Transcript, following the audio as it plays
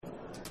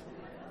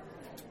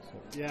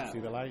Yeah. See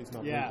the light? It's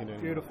not Yeah, blinking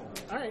anymore. beautiful.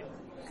 All right.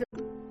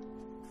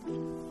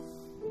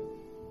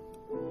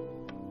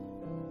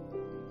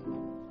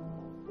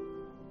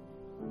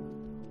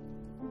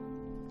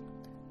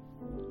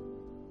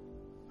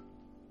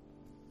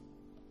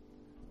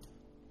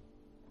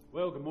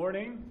 Well, good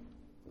morning.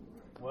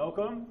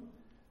 Welcome.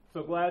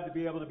 So glad to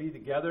be able to be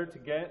together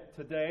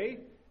today.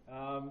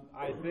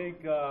 I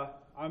think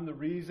I'm the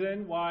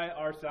reason why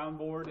our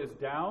soundboard is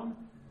down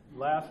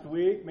last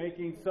week,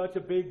 making such a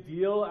big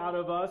deal out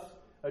of us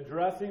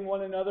addressing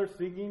one another,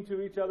 singing to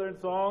each other in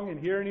song, and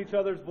hearing each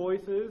other's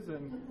voices.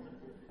 And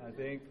I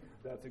think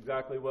that's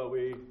exactly what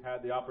we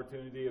had the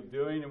opportunity of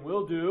doing and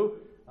will do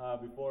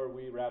before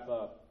we wrap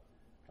up.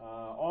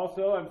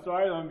 Also, I'm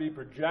sorry, I'm going to be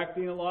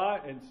projecting a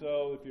lot, and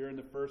so if you're in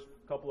the first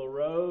couple of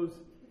rows,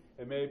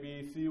 it may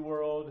be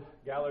SeaWorld,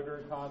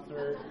 Gallagher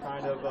concert,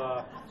 kind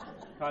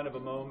of a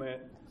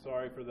moment.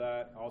 Sorry for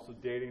that. Also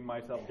dating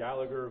myself,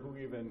 Gallagher, who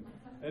even...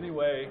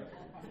 Anyway,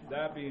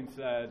 that being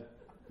said,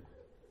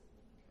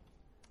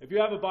 if you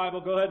have a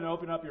Bible, go ahead and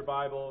open up your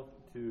Bible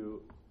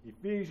to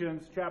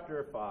Ephesians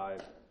chapter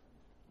 5.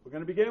 We're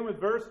going to begin with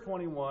verse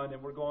 21,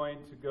 and we're going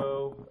to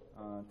go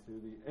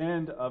to the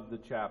end of the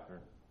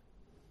chapter.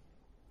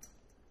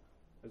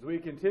 As we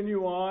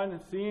continue on,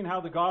 seeing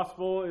how the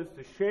gospel is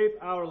to shape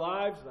our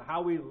lives,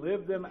 how we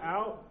live them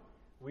out,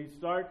 we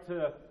start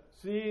to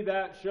see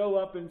that show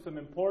up in some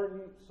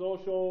important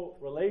social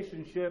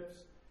relationships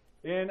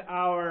in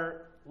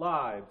our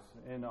lives,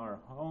 in our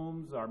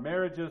homes, our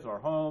marriages, our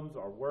homes,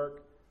 our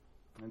work,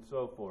 and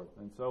so forth.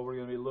 And so we're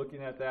going to be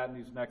looking at that in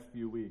these next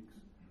few weeks.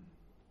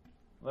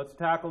 Let's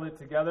tackle it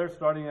together,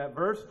 starting at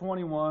verse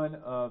 21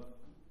 of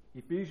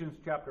Ephesians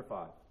chapter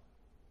 5.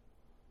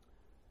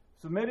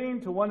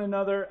 Submitting to one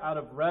another out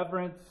of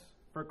reverence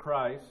for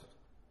Christ,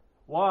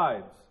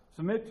 wives,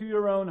 submit to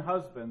your own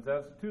husbands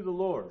as to the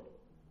Lord.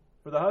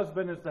 For the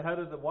husband is the head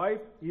of the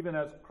wife, even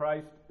as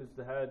Christ is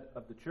the head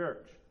of the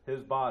church,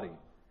 his body,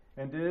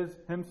 and is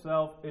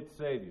himself its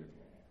Savior.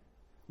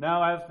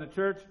 Now as the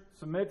church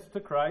submits to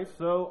Christ,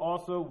 so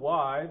also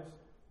wives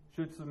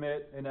should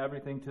submit in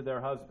everything to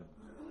their husbands.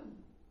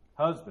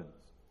 Husbands,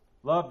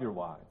 love your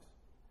wives,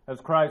 as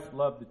Christ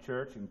loved the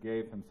church and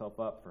gave himself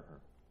up for her,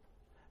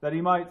 that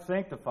he might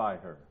sanctify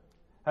her,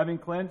 having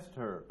cleansed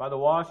her by the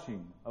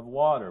washing of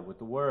water with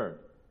the word,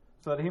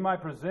 so that he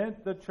might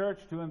present the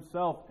church to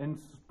himself in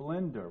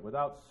splendor,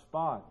 without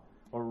spot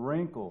or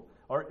wrinkle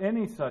or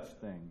any such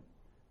thing,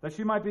 that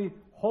she might be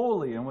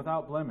holy and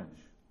without blemish.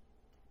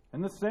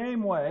 In the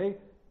same way,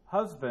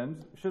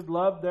 husbands should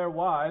love their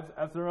wives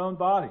as their own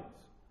bodies.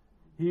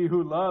 He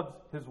who loves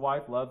his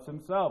wife loves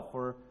himself,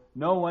 for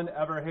no one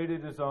ever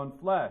hated his own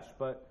flesh,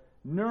 but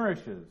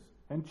nourishes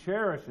and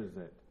cherishes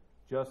it,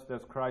 just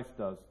as Christ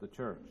does the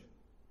church,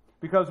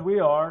 because we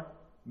are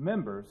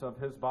members of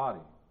his body.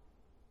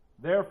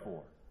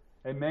 Therefore,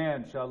 a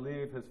man shall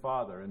leave his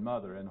father and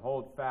mother and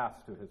hold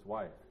fast to his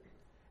wife,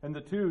 and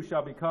the two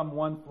shall become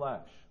one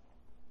flesh.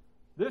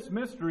 This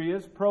mystery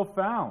is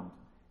profound,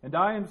 and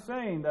I am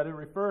saying that it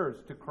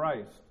refers to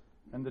Christ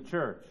and the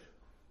church.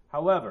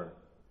 However,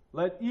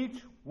 let each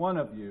one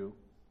of you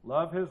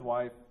love his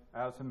wife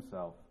as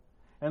himself,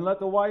 and let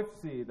the wife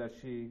see that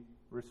she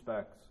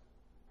respects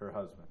her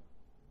husband.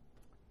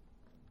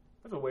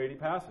 That's a weighty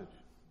passage.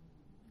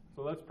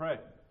 So let's pray.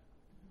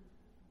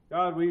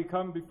 God, we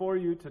come before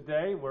you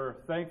today. We're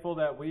thankful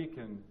that we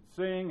can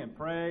sing and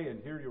pray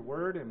and hear your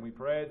word, and we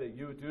pray that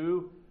you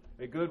do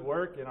a good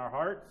work in our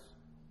hearts,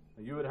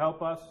 that you would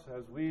help us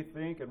as we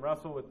think and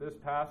wrestle with this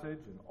passage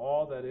and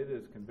all that it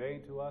is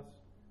conveying to us.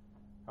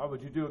 How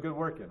would you do a good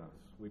work in us,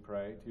 we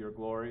pray, to your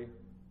glory,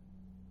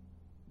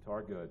 to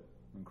our good.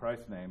 In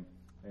Christ's name,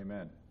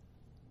 amen.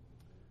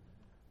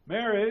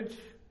 Marriage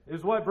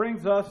is what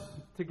brings us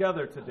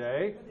together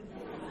today.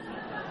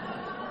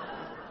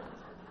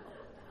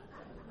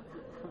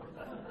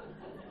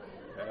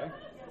 Okay.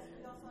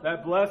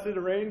 That blessed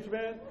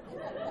arrangement,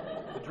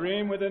 the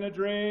dream within a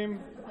dream,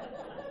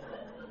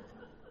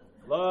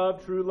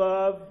 love, true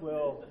love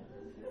will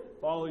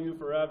follow you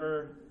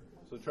forever,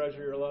 so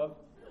treasure your love.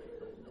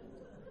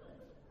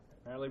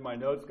 Apparently my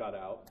notes got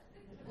out.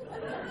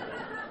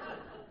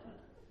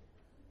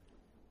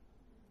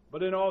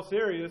 But in all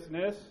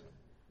seriousness,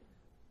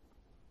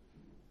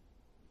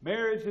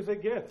 marriage is a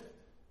gift.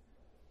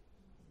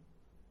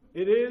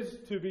 It is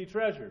to be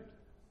treasured.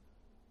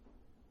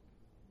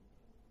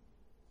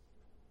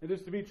 It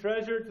is to be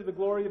treasured to the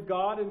glory of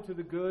God and to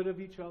the good of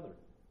each other.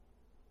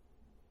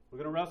 We're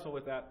going to wrestle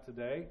with that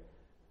today.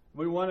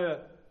 We want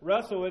to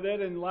wrestle with it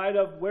in light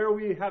of where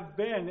we have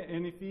been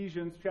in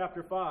Ephesians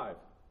chapter 5.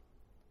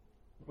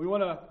 We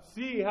want to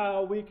see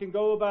how we can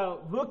go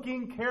about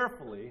looking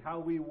carefully how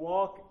we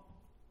walk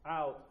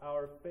out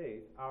our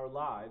faith, our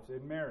lives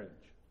in marriage.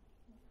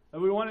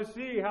 And we want to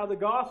see how the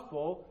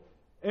gospel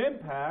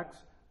impacts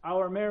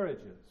our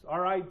marriages,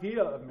 our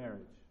idea of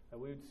marriage, that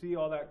we would see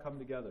all that come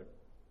together.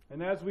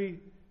 And as we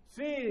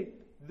see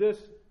this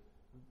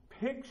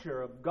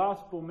picture of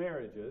gospel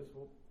marriages,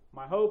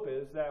 my hope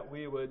is that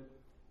we would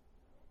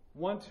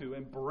want to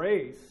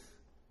embrace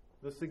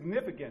the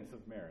significance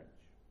of marriage,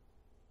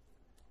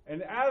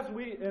 And as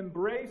we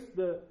embrace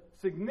the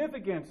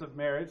significance of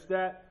marriage,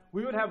 that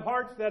we would have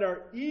hearts that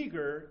are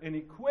eager and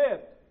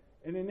equipped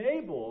and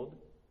enabled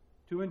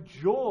to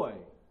enjoy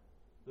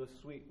the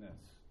sweetness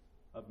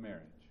of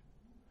marriage.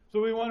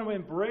 So we want to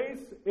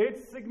embrace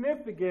its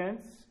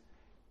significance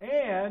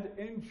and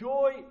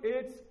enjoy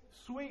its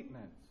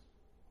sweetness.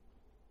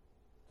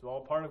 It's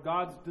all part of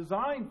God's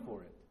design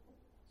for it.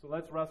 So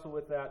let's wrestle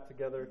with that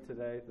together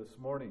today, this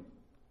morning.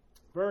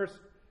 First,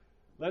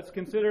 let's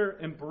consider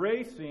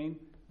embracing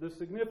the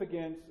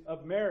significance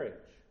of marriage.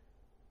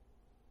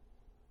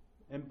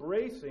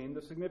 Embracing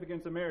the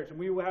significance of marriage. And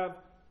we have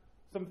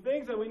some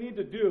things that we need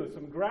to do,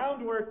 some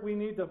groundwork we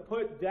need to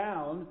put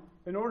down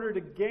in order to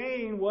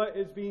gain what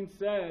is being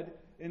said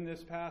in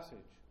this passage.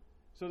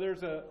 So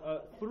there's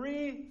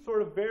three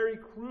sort of very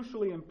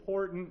crucially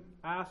important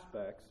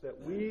aspects that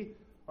we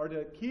are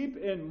to keep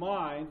in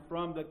mind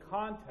from the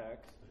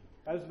context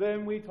as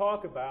then we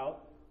talk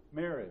about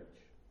marriage.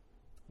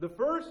 The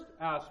first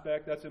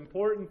aspect that's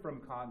important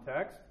from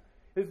context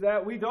is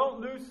that we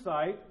don't lose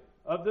sight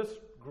of this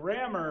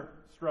grammar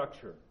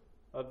structure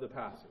of the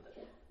passage.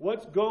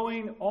 What's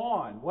going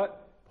on?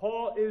 What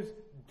Paul is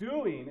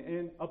doing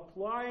in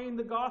applying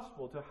the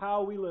gospel to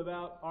how we live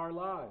out our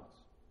lives.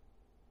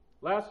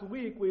 Last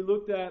week we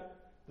looked at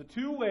the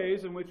two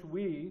ways in which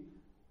we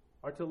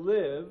are to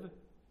live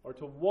or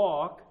to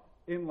walk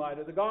in light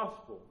of the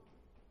gospel.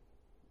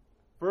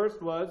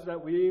 First was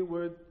that we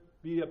would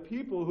be a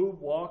people who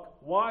walk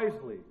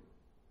wisely.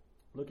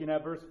 Looking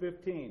at verse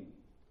 15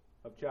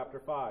 of chapter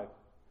 5.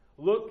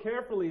 Look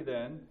carefully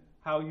then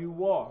how you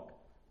walk,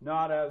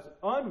 not as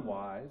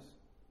unwise,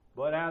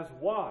 but as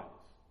wise.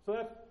 So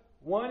that's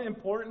one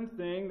important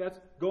thing that's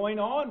going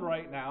on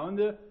right now in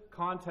the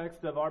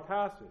context of our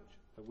passage,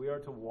 that we are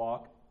to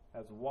walk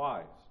as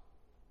wise.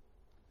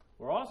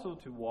 We're also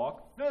to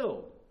walk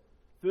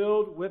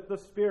filled with the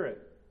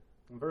Spirit.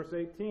 In verse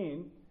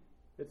 18,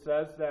 it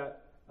says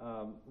that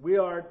we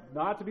are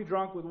not to be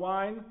drunk with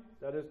wine,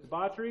 that is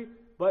debauchery,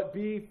 but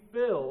be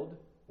filled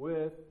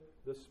with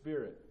the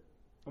Spirit.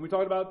 And we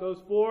talked about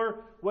those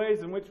four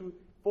ways in which,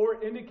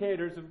 four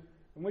indicators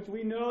in which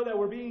we know that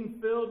we're being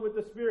filled with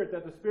the Spirit,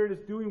 that the Spirit is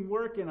doing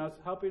work in us,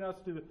 helping us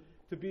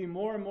to be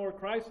more and more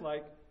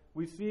Christ-like.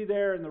 We see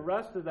there in the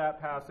rest of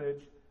that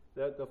passage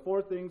that the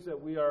four things that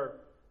we are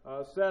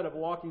said of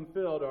walking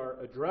filled are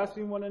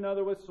addressing one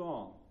another with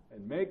song,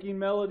 and making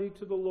melody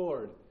to the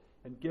Lord,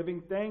 and giving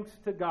thanks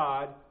to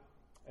God,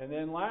 and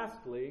then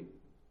lastly,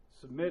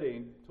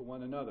 submitting to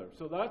one another.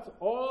 So that's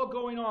all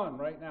going on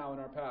right now in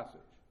our passage.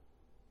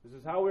 This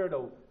is how we are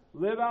to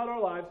live out our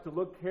lives, to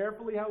look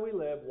carefully how we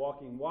live,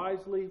 walking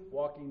wisely,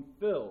 walking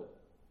filled.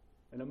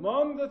 And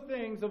among the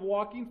things of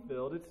walking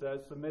filled, it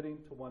says submitting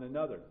to one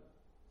another.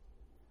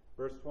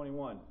 Verse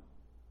 21.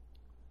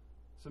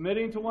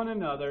 Submitting to one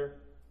another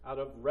out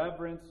of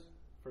reverence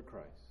for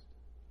Christ.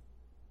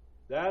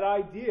 That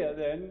idea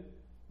then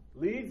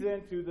leads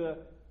into the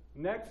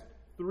next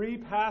three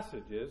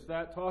passages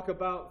that talk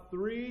about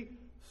three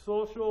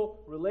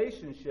social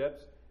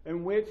relationships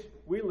in which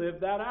we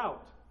live that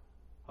out.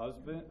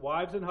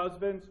 Wives and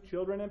husbands,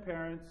 children and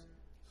parents,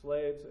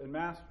 slaves and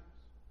masters.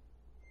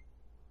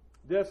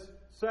 This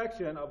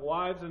section of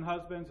wives and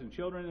husbands and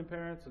children and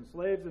parents and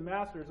slaves and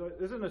masters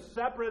isn't a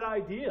separate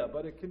idea,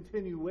 but a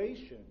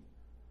continuation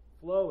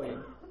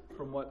flowing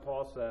from what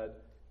Paul said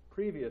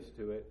previous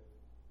to it,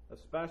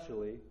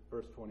 especially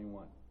verse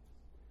 21.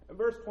 And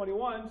verse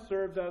 21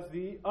 serves as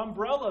the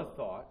umbrella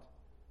thought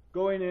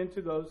going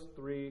into those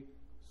three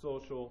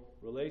social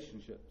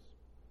relationships.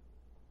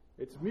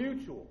 It's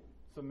mutual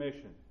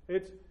submission.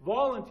 It's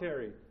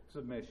voluntary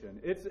submission.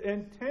 It's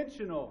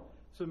intentional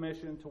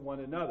submission to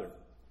one another.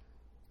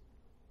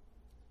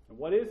 And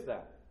what is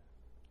that?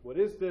 What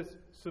is this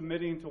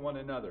submitting to one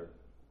another?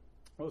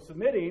 Well,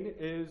 submitting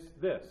is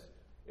this.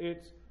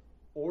 It's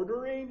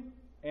ordering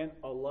and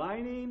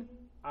aligning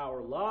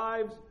our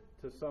lives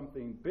to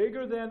something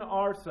bigger than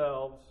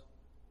ourselves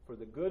for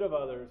the good of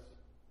others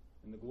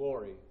and the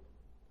glory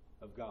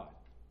of God.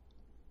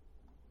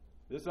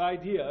 This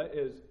idea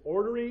is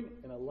ordering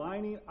and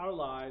aligning our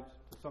lives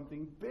to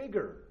something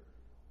bigger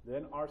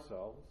than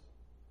ourselves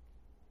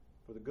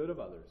for the good of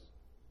others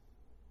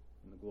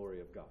and the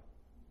glory of God.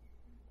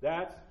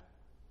 That's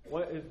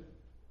what is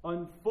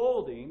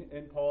unfolding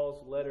in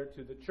Paul's letter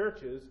to the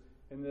churches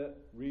in the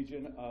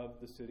region of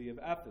the city of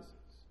Ephesus.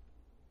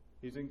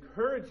 He's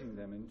encouraging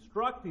them,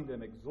 instructing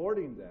them,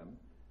 exhorting them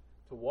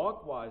to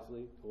walk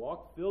wisely, to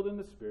walk filled in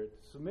the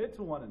Spirit, to submit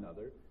to one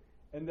another.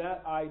 And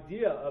that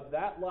idea of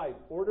that life,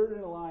 ordered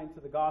and aligned to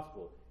the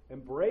gospel,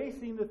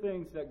 embracing the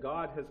things that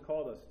God has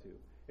called us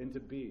to and to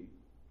be,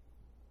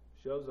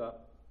 shows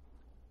up.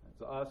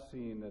 It's us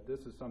seeing that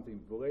this is something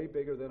way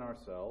bigger than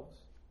ourselves,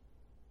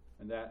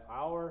 and that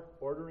our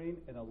ordering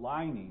and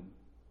aligning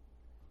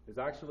is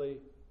actually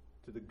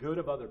to the good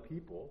of other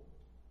people,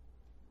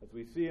 as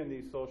we see in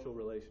these social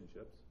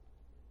relationships,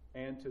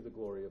 and to the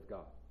glory of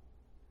God.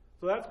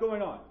 So that's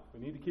going on. We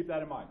need to keep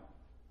that in mind.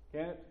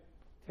 Can't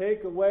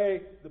take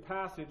away the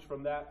passage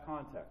from that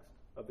context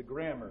of the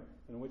grammar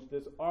in which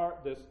this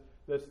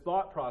this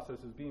thought process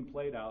is being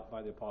played out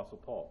by the Apostle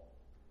Paul.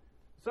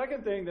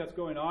 Second thing that's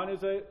going on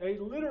is a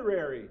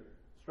literary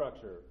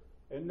structure,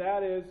 and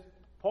that is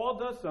Paul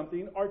does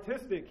something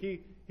artistic.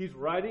 He's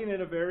writing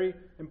in a very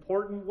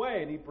important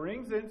way, and he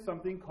brings in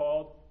something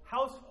called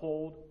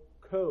household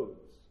codes.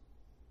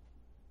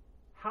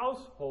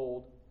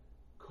 Household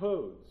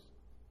codes.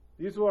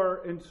 These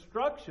are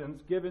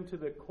instructions given to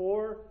the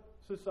core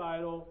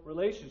societal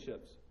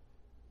relationships.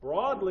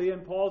 Broadly, in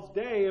Paul's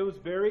day, it was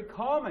very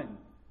common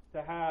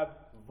to have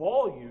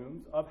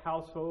volumes of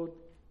household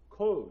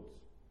codes.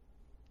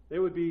 They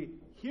would be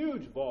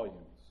huge volumes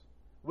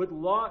with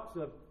lots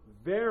of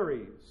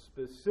very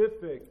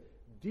specific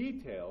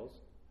details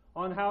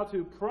on how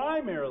to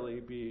primarily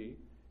be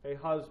a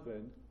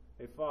husband,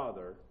 a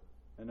father,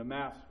 and a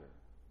master.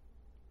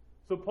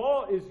 So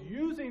Paul is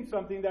using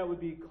something that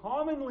would be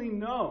commonly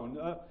known,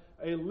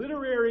 a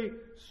literary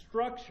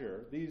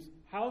structure, these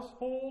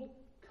household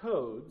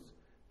codes,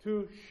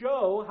 to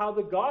show how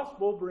the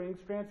gospel brings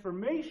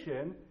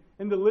transformation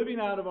in the living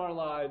out of our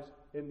lives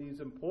in these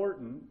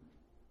important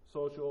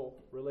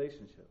social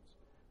relationships.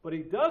 But he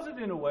does it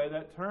in a way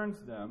that turns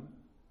them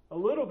a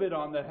little bit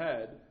on the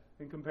head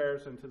in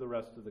comparison to the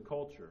rest of the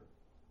culture.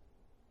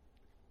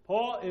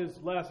 Paul is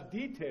less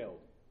detailed.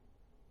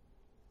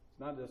 It's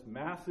not this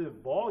massive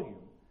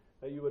volume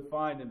that you would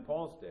find in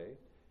Paul's day.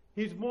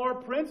 He's more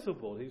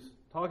principled. He's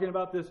talking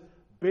about this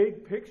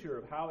big picture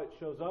of how it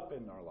shows up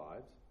in our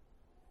lives.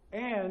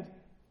 And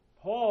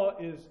Paul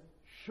is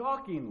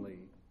shockingly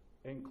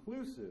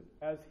inclusive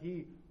as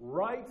he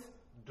writes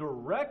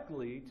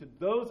directly to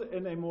those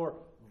in a more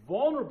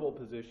vulnerable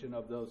position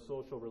of those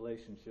social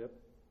relationships: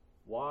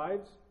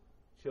 wives,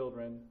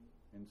 children,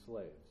 and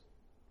slaves.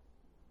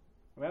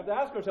 We have to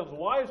ask ourselves,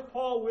 why is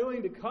Paul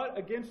willing to cut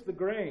against the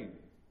grain?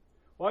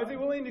 Why is he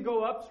willing to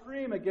go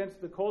upstream against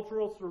the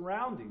cultural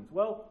surroundings?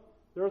 Well,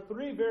 there are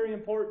three very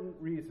important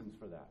reasons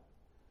for that.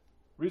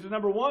 Reason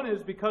number one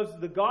is because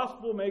the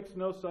gospel makes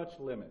no such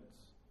limits.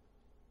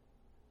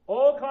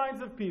 All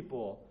kinds of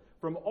people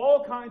from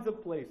all kinds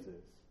of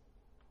places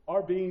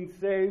are being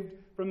saved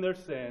from their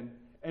sin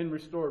and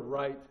restored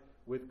right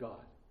with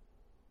God.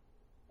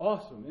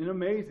 Awesome and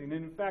amazing.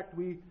 And in fact,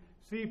 we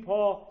see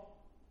Paul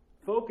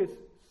focus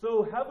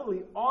so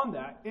heavily on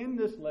that in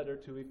this letter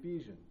to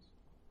Ephesians.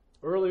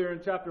 Earlier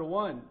in chapter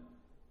 1,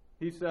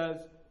 he says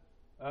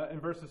in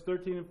verses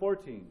 13 and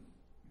 14,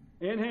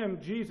 "In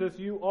him, Jesus,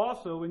 you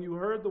also, when you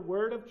heard the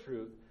word of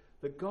truth,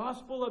 the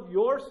gospel of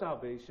your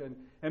salvation,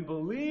 and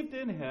believed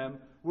in him,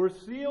 were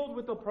sealed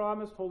with the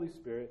promised Holy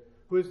Spirit,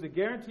 who is the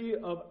guarantee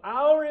of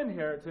our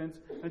inheritance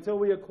until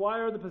we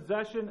acquire the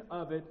possession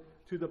of it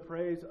to the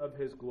praise of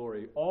his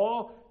glory."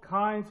 All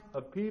kinds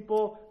of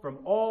people from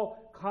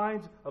all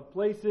kinds of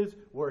places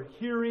were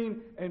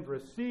hearing and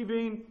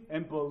receiving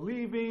and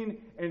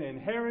believing and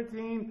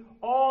inheriting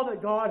all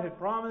that God had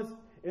promised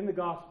in the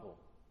gospel.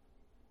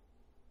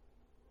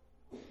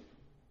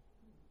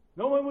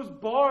 No one was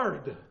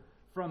barred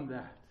from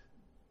that.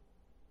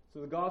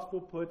 So the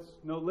gospel puts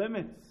no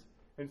limits.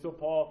 And so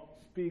Paul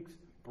speaks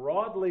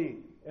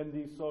broadly in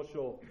these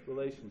social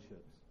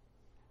relationships.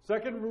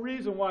 Second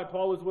reason why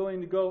Paul was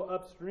willing to go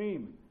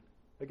upstream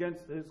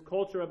against his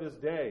culture of his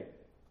day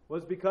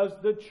was because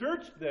the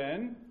church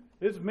then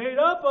is made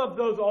up of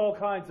those all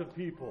kinds of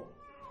people.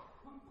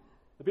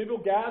 The people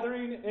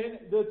gathering in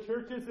the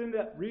churches in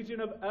the region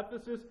of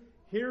Ephesus,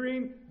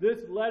 hearing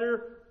this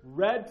letter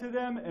read to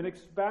them and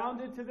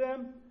expounded to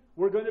them,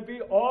 were going to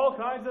be all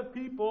kinds of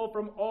people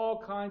from all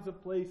kinds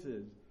of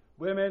places.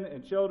 Women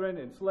and children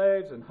and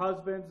slaves and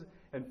husbands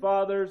and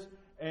fathers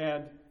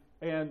and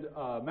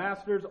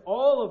masters,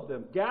 all of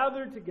them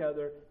gathered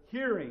together,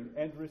 hearing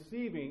and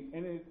receiving.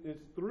 And it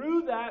is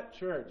through that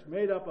church,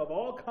 made up of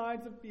all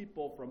kinds of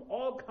people from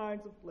all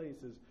kinds of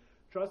places,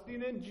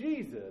 trusting in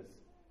Jesus,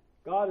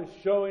 God is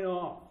showing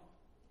off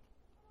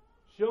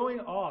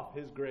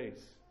his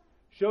grace,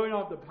 showing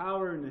off the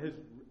power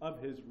of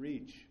his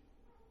reach.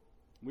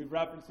 We've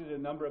referenced it a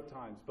number of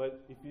times,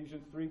 but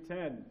Ephesians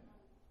 3:10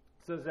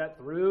 says that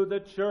through the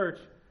church,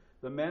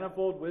 the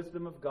manifold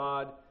wisdom of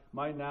God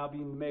might now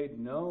be made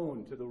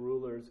known to the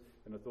rulers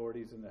and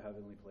authorities in the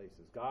heavenly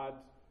places.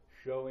 God's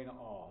showing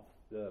off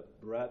the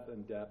breadth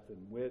and depth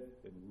and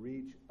width and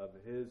reach of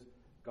his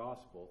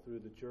gospel through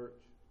the church.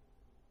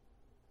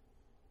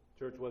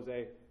 Church was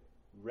a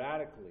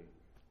radically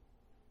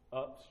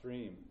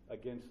upstream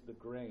against the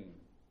grain,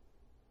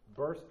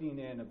 bursting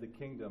in of the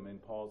kingdom in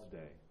Paul's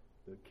day.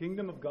 The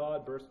kingdom of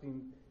God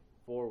bursting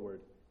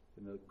forward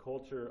in the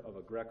culture of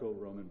a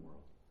Greco-Roman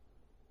world.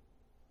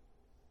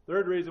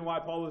 Third reason why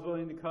Paul was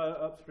willing to cut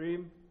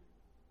upstream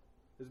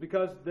is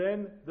because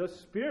then the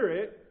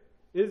Spirit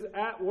is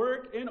at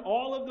work in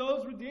all of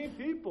those redeemed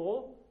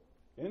people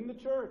in the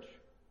church.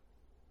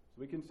 As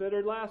we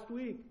considered last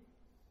week,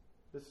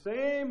 the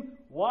same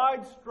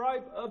wide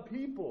stripe of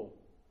people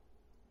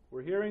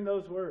were hearing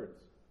those words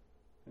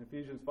in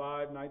Ephesians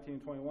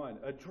 5:19-21,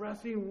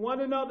 addressing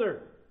one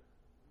another.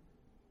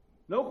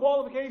 No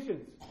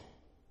qualifications,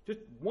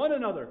 just one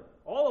another,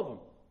 all of them,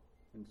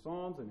 in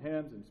psalms and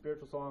hymns and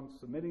spiritual songs,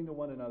 submitting to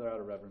one another out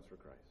of reverence for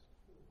Christ.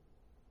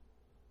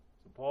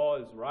 So Paul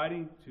is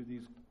writing to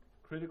these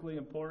critically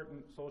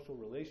important social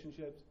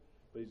relationships,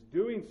 but he's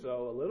doing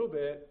so a little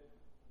bit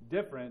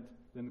different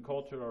than the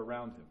culture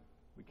around him.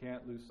 We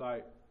can't lose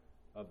sight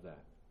of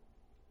that.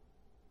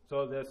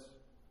 So this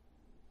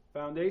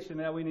foundation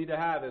that we need to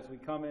have as we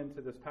come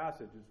into this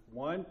passage is,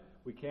 one,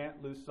 we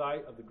can't lose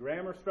sight of the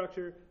grammar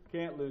structure,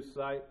 can't lose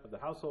sight of the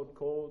household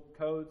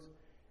codes,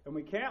 and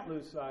we can't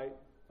lose sight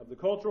of the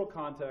cultural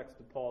context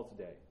of Paul's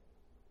day.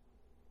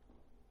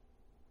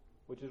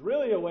 Which is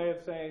really a way of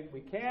saying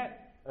we can't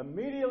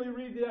immediately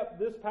read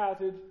this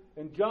passage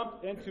and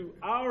jump into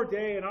our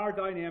day and our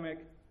dynamic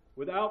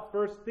without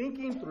first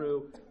thinking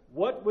through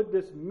what would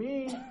this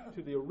mean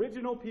to the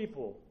original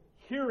people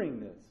hearing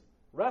this,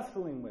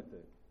 wrestling with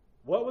it.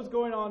 What was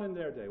going on in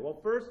their day? Well,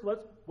 first,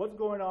 what's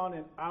going on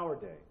in our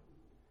day?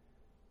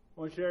 I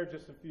want to share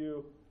just a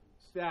few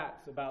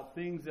stats about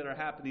things that are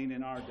happening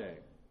in our day.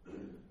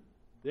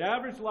 The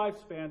average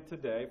lifespan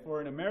today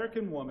for an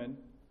American woman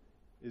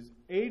is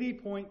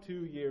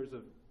 80.2 years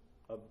of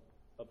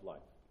life.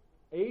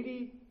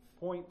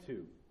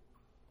 80.2.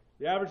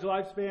 The average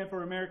lifespan for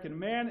an American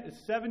man is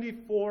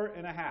 74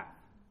 and a half.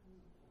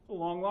 It's a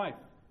long life.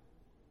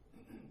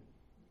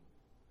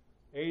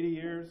 80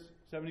 years,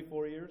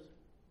 74 years.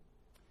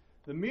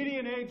 The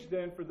median age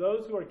then for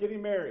those who are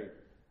getting married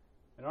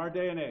in our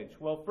day and age.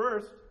 Well,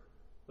 first,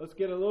 let's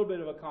get a little bit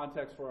of a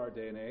context for our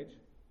day and age.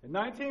 In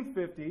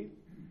 1950,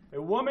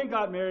 a woman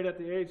got married at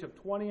the age of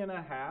 20 and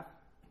a half,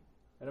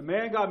 and a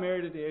man got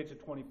married at the age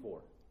of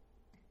 24.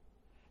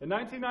 In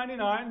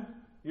 1999,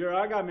 the year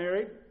I got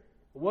married,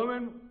 a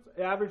woman's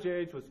average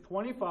age was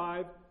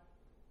 25,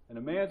 and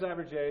a man's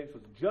average age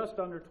was just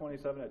under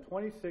 27 at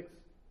 26.9.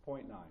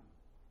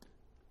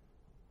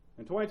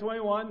 In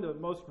 2021, the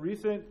most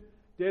recent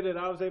data that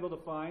I was able to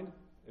find,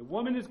 a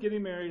woman is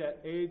getting married at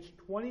age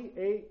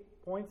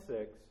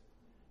 28.6,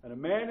 and a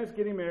man is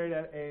getting married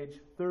at age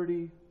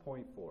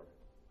 30.4.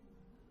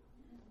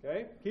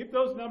 Okay? Keep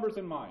those numbers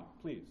in mind,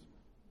 please.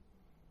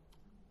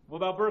 What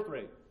about birth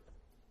rate?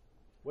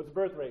 What's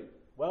birth rate?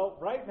 Well,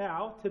 right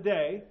now,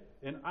 today,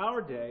 in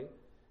our day,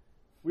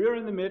 we are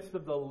in the midst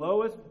of the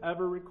lowest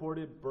ever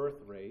recorded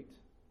birth rate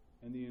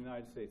in the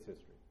United States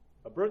history.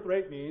 A birth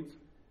rate means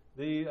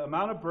the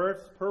amount of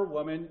births per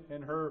woman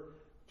in her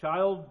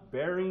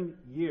childbearing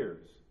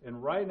years.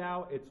 And right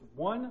now, it's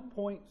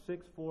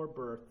 1.64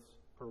 births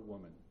per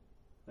woman.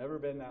 Never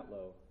been that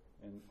low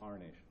in our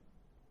nation.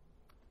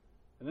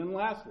 And then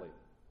lastly,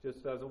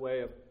 just as a way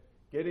of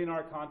getting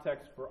our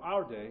context for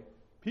our day,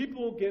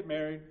 people get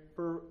married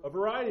for a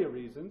variety of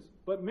reasons,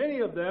 but many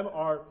of them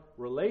are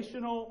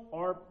relational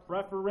or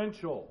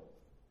preferential.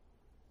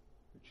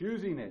 You're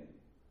choosing it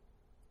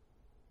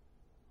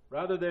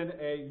rather than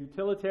a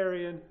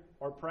utilitarian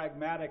or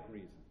pragmatic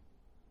reason.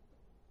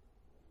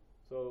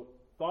 So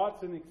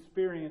thoughts and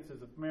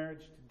experiences of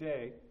marriage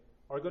today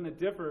are going to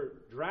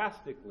differ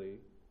drastically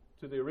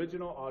to the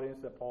original audience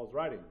that Paul's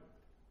writing.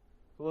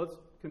 So let's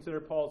consider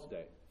Paul's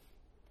day.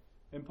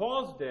 In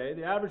Paul's day,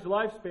 the average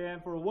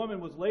lifespan for a woman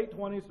was late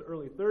 20s to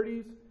early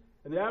 30s,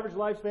 and the average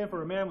lifespan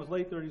for a man was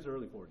late 30s to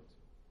early 40s.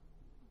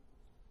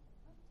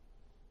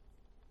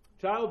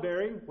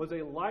 Childbearing was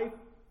a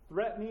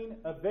life-threatening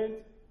event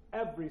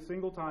every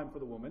single time for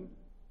the woman,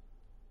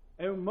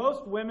 and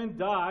most women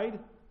died,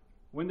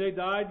 when they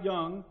died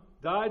young,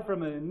 died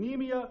from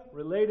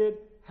anemia-related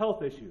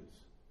health issues.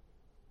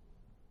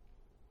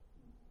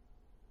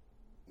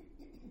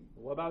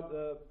 What about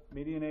the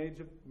median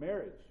age of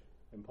marriage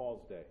in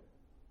Paul's day?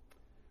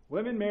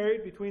 Women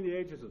married between the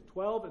ages of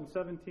 12 and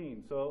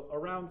 17, so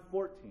around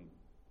 14.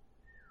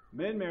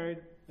 Men married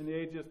in the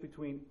ages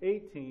between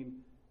 18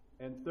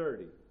 and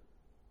 30.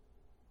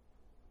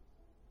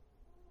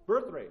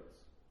 Birth rates.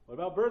 What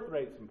about birth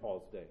rates in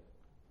Paul's day?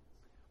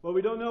 Well,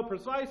 we don't know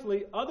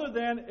precisely, other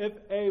than if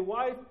a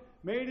wife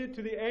made it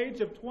to the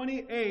age of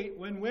 28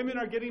 when women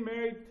are getting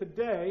married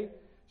today,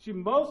 she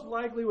most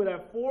likely would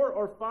have 4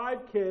 or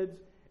 5 kids,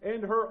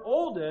 and her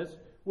oldest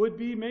would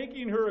be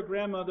making her a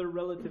grandmother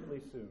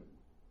relatively soon.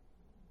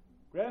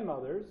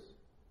 Grandmothers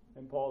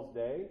in Paul's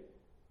day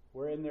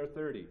were in their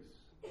 30s.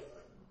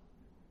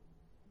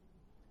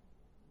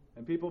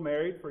 And people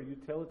married for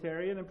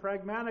utilitarian and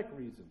pragmatic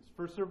reasons,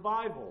 for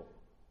survival,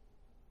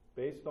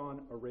 based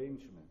on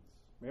arrangements.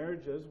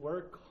 Marriages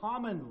were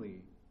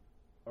commonly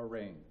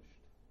arranged.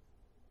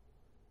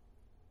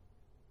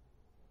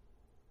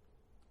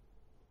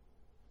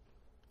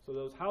 So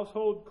those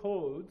household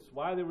codes,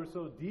 why they were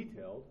so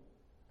detailed,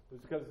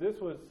 was because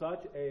this was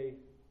such a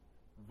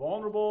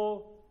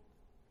vulnerable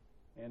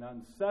and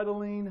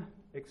unsettling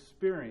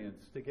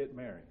experience to get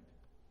married.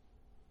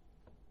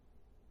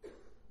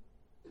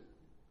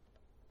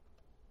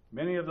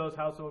 Many of those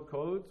household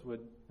codes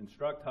would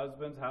instruct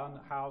husbands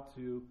how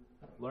to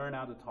learn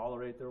how to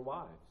tolerate their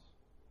wives.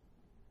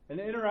 An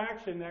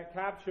interaction that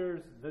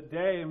captures the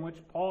day in which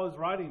Paul is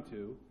writing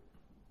to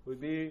would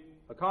be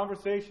a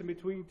conversation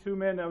between two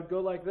men that would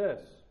go like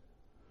this.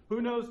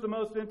 Who knows the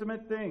most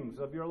intimate things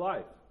of your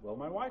life? Well,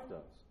 my wife does.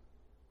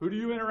 Who do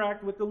you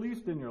interact with the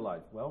least in your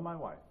life? Well, my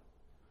wife.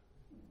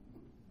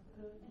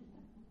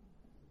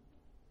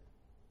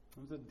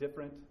 It was a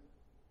different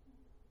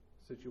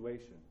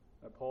situation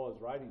that Paul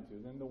is writing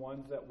to than the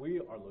ones that we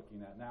are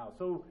looking at now.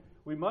 So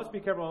we must be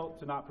careful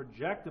to not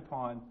project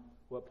upon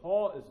what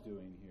Paul is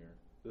doing here,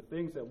 the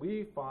things that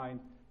we find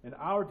in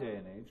our day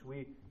and age.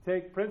 We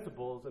take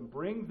principles and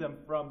bring them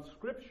from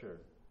Scripture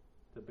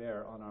to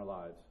bear on our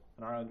lives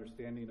and our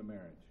understanding of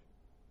marriage.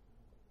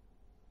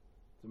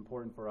 It's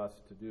important for us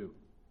to do,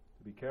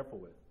 to be careful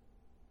with.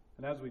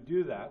 And as we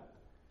do that,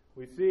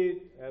 we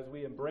see, as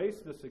we embrace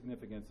the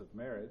significance of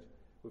marriage,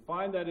 we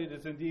find that it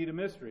is indeed a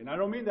mystery. And I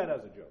don't mean that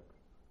as a joke.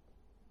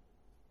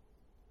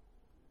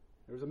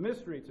 There's a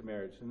mystery to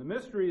marriage, and the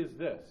mystery is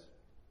this.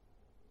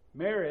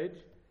 Marriage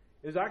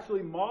is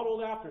actually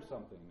modeled after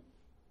something.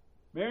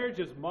 Marriage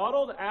is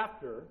modeled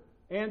after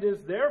and is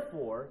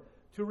therefore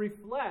to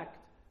reflect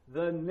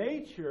the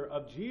nature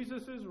of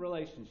Jesus'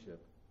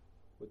 relationship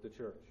with the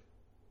church.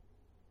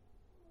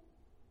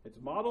 It's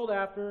modeled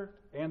after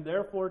and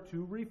therefore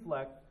to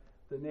reflect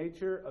the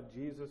nature of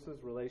Jesus'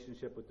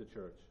 relationship with the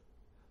church.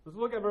 Let's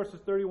look at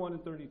verses 31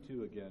 and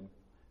 32 again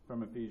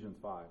from Ephesians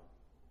 5.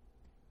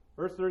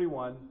 Verse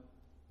 31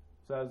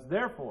 says,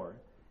 "Therefore,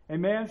 a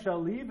man shall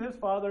leave his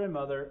father and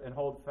mother and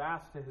hold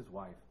fast to his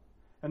wife,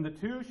 and the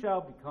two shall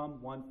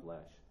become one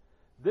flesh.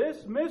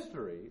 This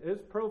mystery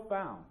is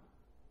profound,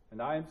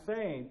 and I am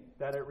saying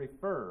that it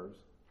refers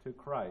to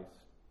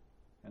Christ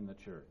and the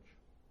church."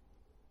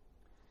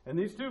 In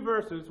these two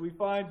verses, we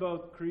find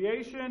both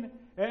creation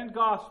and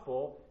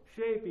gospel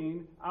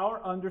shaping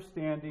our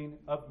understanding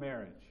of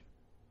marriage.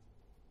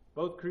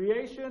 Both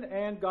creation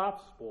and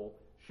gospel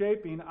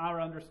shaping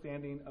our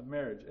understanding of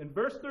marriage. In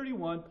verse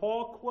 31,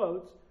 Paul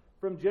quotes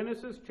from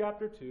Genesis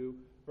chapter 2,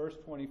 verse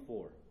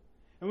 24.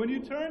 And when you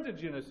turn to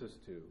Genesis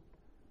 2,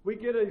 we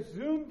get a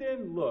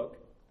zoomed-in look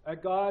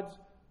at God's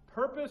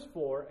purpose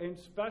for and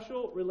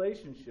special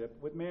relationship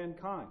with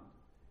mankind.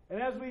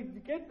 And as we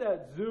get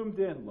that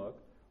zoomed-in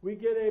look, we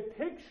get a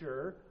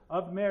picture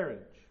of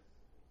marriage.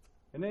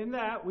 And in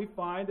that, we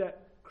find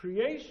that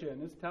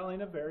creation is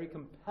telling a very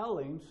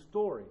compelling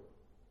story.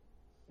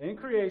 In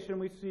creation,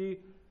 we see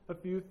a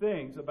few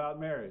things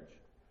about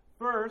marriage.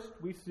 First,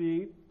 we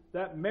see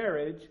that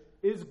marriage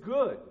is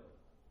good.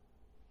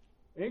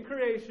 In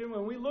creation,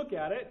 when we look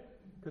at it,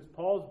 because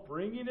Paul's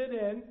bringing it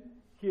in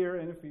here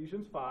in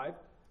Ephesians 5,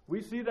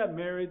 we see that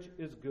marriage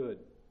is good.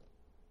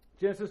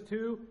 Genesis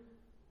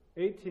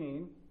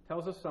 2:18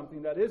 tells us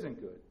something that isn't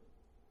good.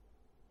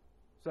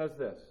 It says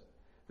this,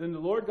 "Then the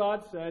Lord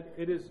God said,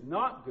 'It is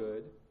not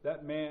good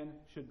that man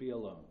should be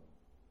alone.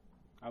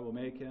 I will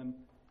make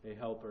him a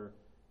helper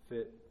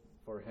fit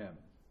for him.'"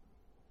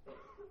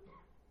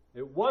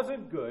 It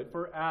wasn't good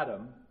for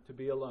Adam to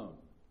be alone,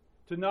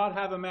 to not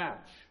have a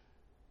match.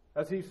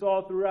 As he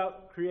saw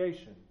throughout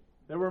creation,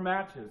 there were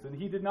matches, and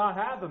he did not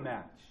have a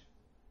match.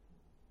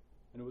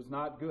 And it was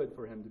not good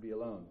for him to be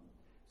alone.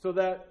 So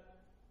that,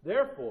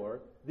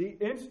 therefore, the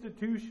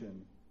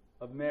institution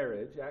of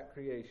marriage at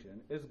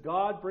creation is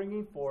God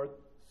bringing forth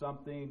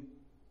something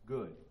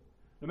good.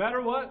 No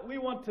matter what we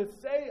want to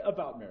say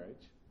about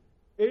marriage,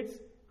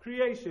 its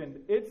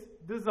creation, its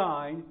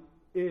design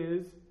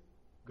is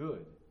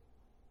good.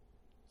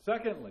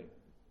 Secondly,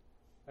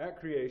 at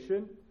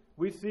creation,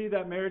 we see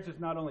that marriage is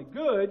not only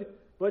good,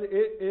 but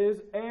it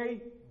is a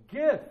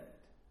gift.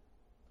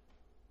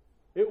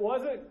 It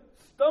wasn't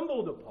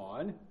stumbled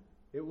upon.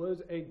 It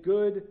was a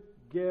good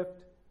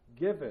gift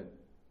given.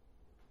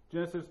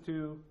 Genesis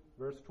 2,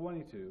 verse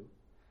 22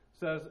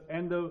 says,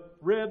 "And the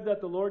rib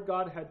that the Lord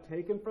God had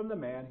taken from the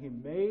man, he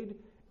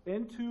made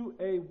into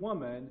a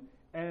woman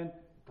and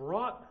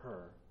brought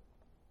her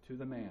to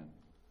the man."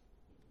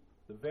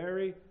 The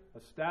very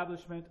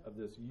establishment of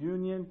this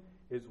union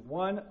is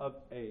one of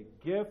a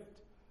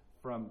gift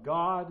from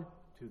God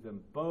to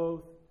them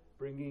both,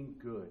 bringing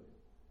good.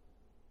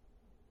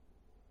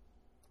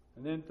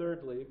 And then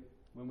thirdly,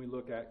 when we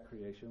look at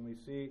creation, we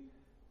see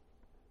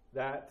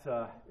that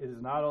it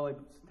is not only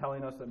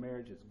telling us that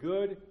marriage is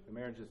good, that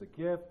marriage is a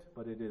gift,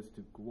 but it is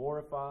to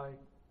glorify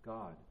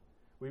God.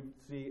 We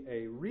see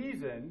a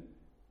reason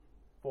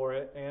for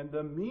it and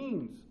the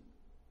means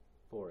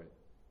for it.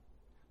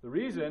 The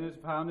reason is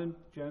found in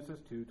Genesis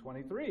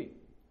 2:23.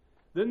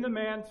 "Then the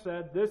man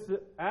said, 'This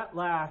at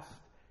last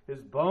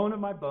is bone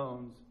of my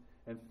bones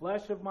and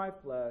flesh of my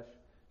flesh.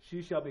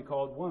 She shall be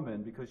called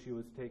woman because she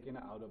was taken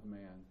out of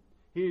man.'"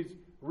 He's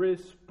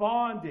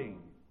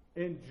responding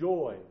in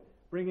joy,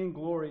 bringing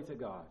glory to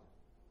God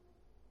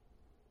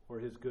for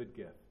his good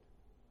gift.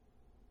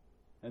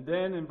 And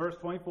then in verse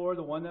 24,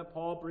 the one that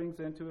Paul brings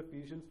into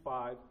Ephesians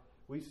 5,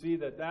 we see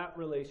that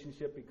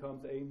relationship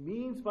becomes a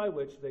means by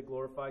which they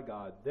glorify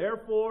God.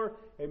 "Therefore,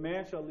 a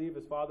man shall leave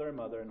his father and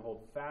mother and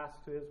hold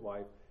fast to his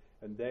wife,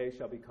 and they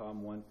shall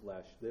become one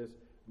flesh." This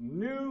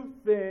new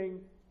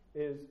thing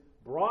is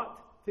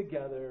brought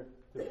together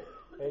to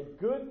a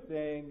good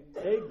thing,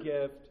 a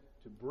gift,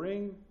 to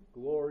bring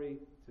glory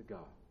to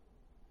God.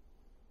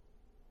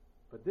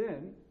 But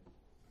then,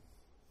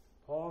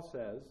 Paul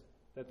says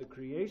that the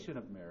creation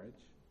of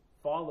marriage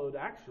followed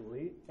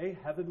actually a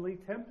heavenly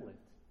template.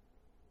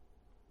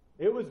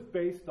 It was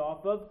based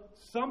off of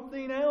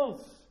something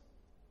else.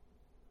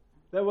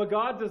 That what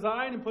God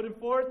designed and put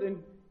forth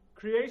in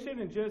creation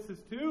in Genesis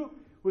 2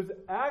 was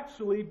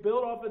actually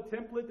built off a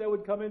template that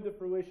would come into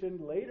fruition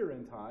later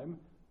in time,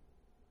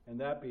 and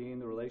that being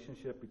the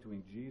relationship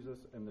between Jesus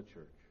and the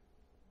church.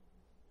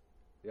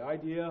 The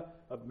idea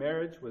of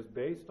marriage was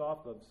based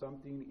off of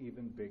something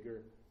even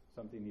bigger,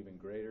 something even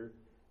greater,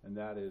 and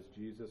that is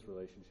Jesus'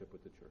 relationship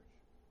with the church.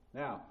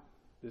 Now,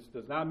 this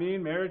does not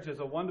mean marriage is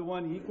a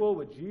one-to-one equal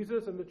with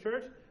Jesus and the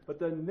church, but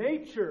the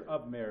nature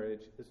of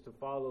marriage is to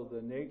follow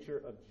the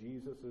nature of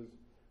Jesus'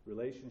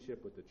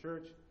 relationship with the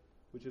church,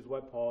 which is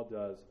what Paul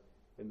does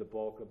in the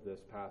bulk of this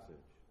passage.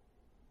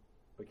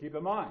 But keep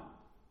in mind,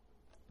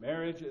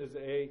 marriage is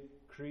a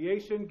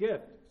creation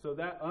gift, so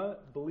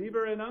that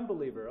believer and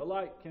unbeliever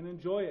alike can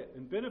enjoy it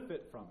and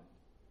benefit from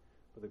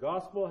it. But the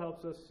gospel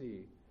helps us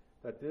see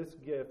that this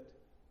gift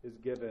is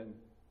given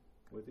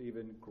with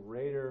even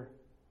greater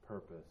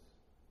purpose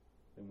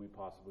than we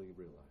possibly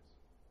realize.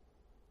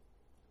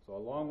 So a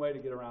long way to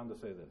get around to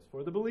say this.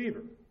 For the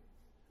believer,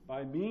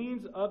 by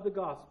means of the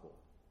gospel,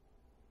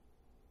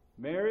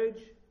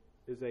 marriage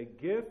is a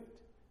gift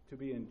to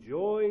be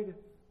enjoyed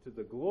to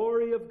the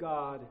glory of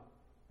God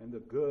and the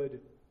good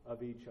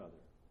of each other.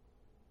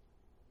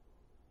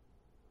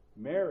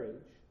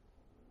 Marriage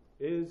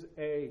is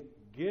a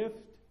gift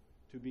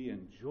to be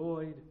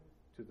enjoyed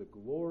to the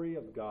glory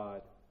of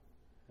God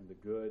and the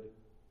good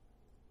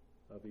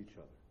of each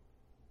other.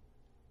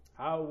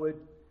 How would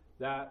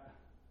that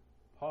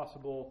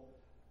possible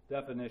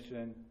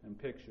definition and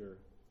picture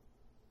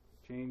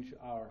change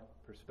our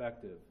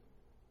perspective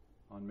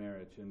on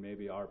marriage and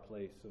maybe our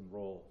place and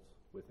roles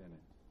within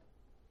it?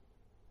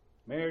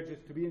 Marriage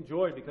is to be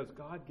enjoyed because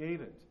God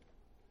gave it.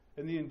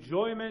 And the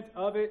enjoyment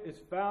of it is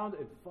found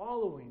in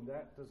following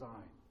that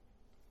design.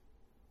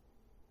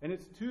 And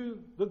it's to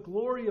the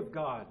glory of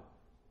God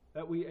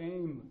that we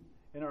aim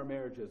in our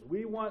marriages.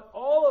 We want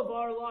all of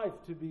our life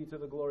to be to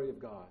the glory of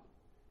God,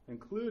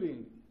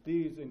 including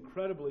these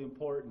incredibly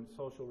important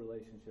social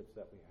relationships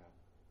that we have.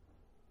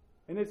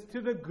 And it's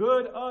to the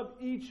good of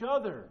each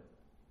other.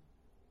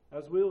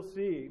 As we'll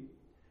see,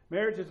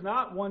 marriage is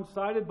not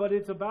one-sided, but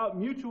it's about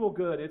mutual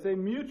good. It's a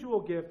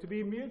mutual gift to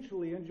be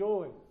mutually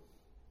enjoyed.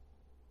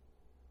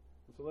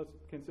 So let's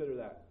consider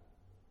that.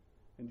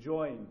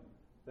 Enjoying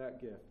that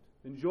gift.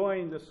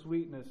 Enjoying the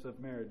sweetness of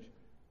marriage.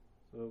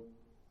 So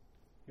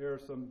here are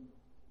some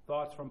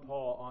thoughts from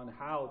Paul on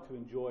how to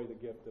enjoy the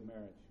gift of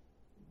marriage.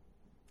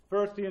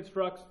 First, he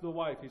instructs the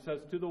wife. He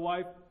says, to the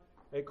wife,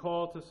 a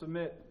call to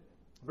submit.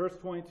 Verse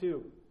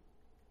 22.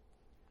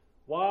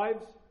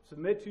 Wives,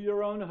 submit to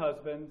your own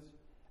husbands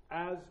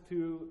as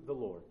to the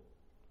Lord.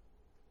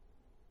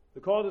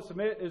 The call to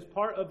submit is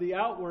part of the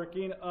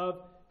outworking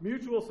of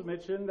mutual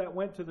submission that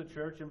went to the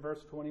church in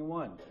verse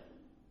 21.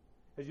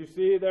 As you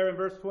see there in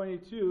verse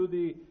 22,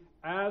 the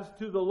as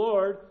to the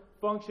Lord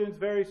functions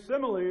very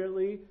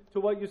similarly to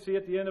what you see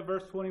at the end of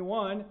verse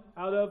 21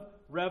 out of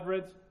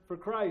reverence for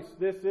Christ.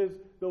 This is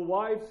the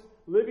wife's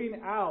living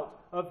out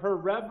of her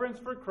reverence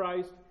for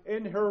Christ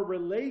in her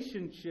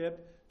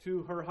relationship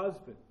to her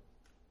husband.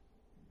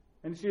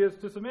 And she is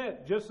to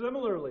submit just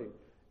similarly.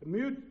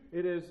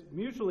 It is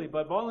mutually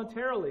but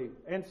voluntarily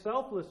and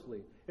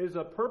selflessly. It is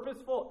a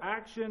purposeful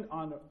action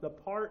on the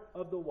part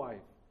of the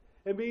wife.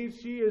 It means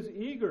she is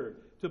eager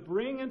to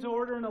bring into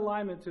order and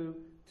alignment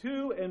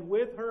to and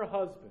with her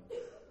husband.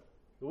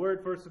 The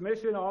word for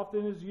submission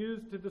often is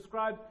used to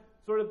describe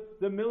sort of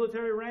the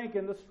military rank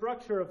and the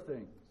structure of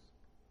things.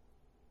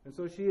 And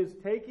so she is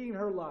taking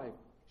her life,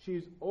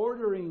 she's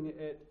ordering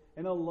it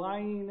and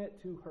aligning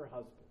it to her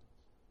husband.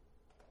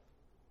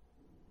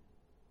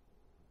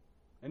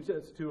 And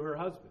it's to her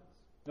husbands.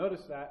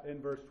 Notice that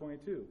in verse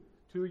 22.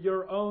 To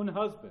your own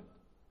husband.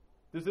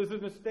 This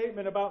isn't a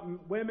statement about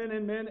women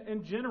and men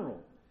in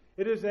general.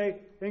 It is an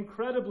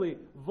incredibly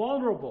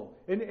vulnerable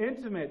and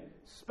intimate,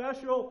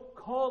 special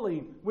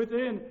calling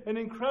within an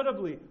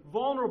incredibly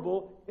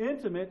vulnerable,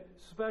 intimate,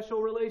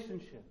 special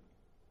relationship.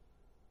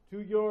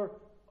 To your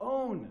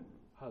own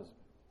husband.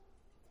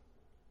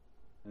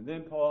 And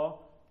then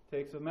Paul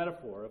takes a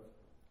metaphor of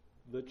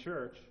the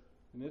church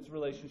and its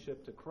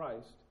relationship to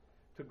Christ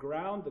to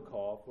ground the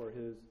call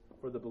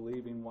for the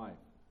believing wife.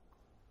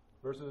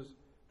 Verses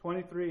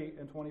 23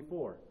 and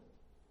 24.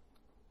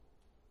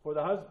 For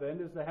the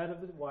husband is the head of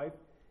the wife,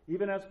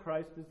 even as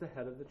Christ is the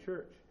head of the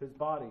church, his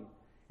body,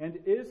 and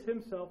is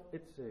himself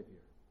its Savior.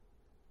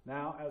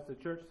 Now, as the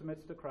church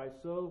submits to Christ,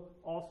 so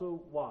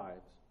also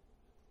wives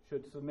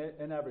should submit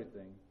in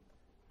everything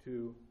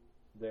to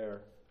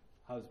their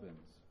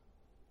husbands.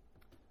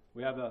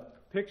 We have a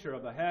picture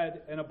of a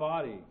head and a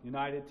body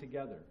united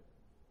together.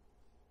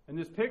 And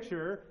this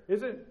picture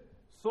isn't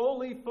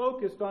solely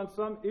focused on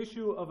some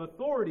issue of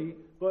authority,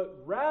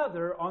 but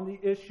rather on the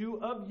issue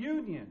of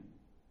union,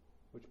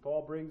 which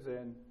Paul brings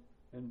in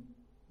and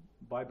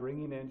by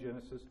bringing in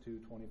Genesis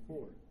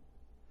 2:24.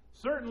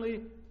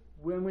 Certainly,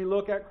 when we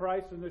look at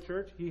Christ in the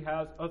church, he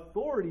has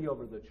authority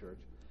over the church.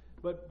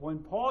 But when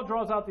Paul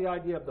draws out the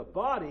idea of the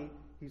body,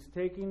 he's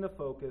taking the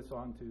focus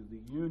onto the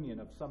union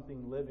of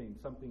something living,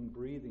 something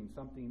breathing,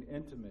 something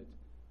intimate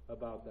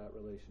about that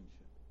relationship.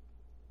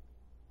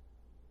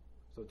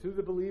 So to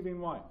the believing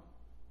wife,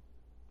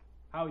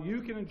 how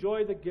you can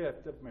enjoy the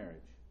gift of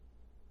marriage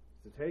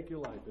is to take your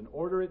life and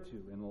order it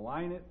to and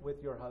align it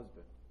with your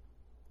husband.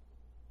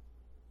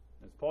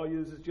 As Paul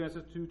uses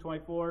Genesis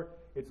 2:24,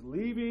 it's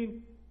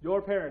leaving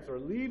your parents or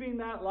leaving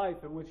that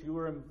life in which you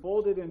were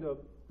enfolded into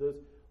this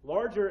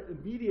larger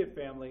immediate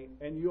family,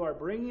 and you are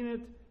bringing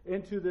it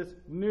into this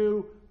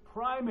new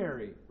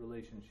primary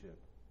relationship.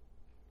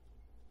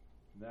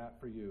 That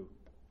for you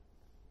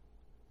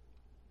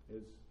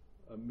is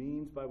a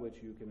means by which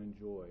you can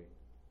enjoy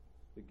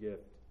the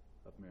gift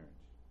of marriage.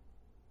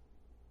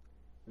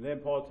 And then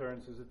Paul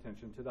turns his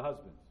attention to the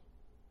husbands.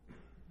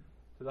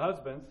 To the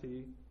husbands,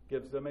 he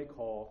gives them a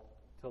call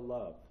to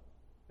love.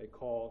 A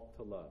call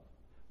to love.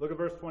 Look at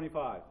verse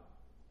 25.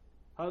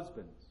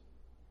 Husbands,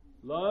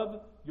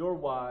 love your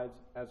wives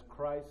as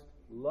Christ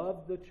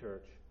loved the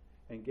church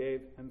and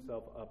gave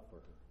himself up for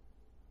her.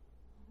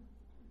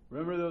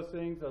 Remember those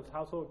things, those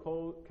household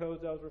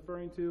codes I was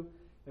referring to?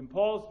 In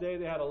Paul's day,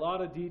 they had a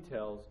lot of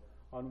details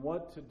on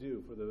what to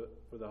do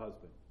for the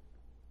husband.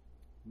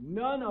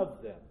 None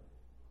of them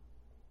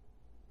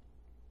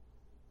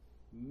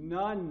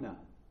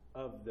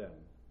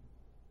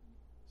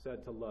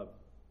said to love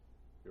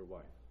your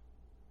wife.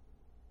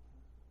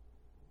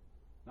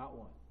 Not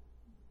one.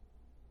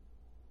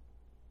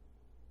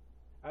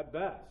 At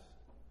best,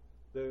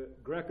 the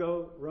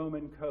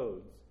Greco-Roman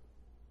codes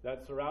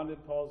that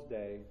surrounded Paul's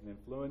day and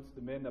influenced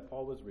the men that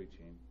Paul was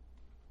reaching,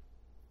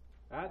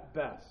 at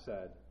best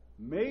said,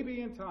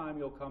 maybe in time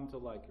you'll come to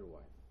like your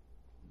wife.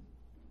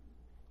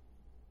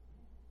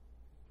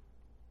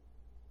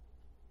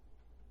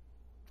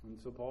 And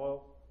so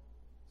Paul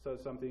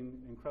says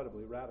something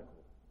incredibly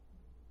radical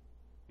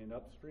and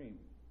upstream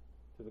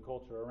to the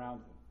culture around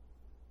him.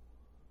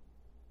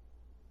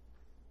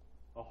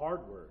 A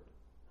hard word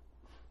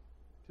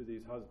to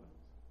these husbands.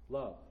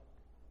 Love.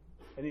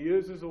 And he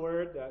uses a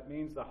word that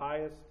means the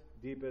highest,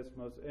 deepest,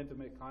 most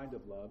intimate kind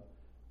of love.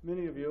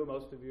 Many of you,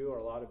 most of you, or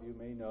a lot of you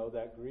may know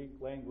that Greek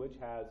language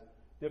has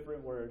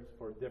different words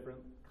for different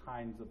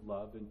kinds of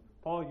love. And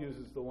Paul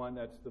uses the one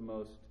that's the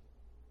most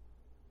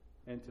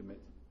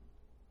intimate,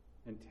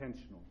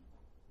 intentional,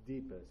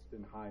 deepest,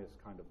 and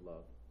highest kind of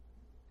love.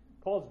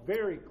 Paul's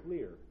very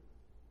clear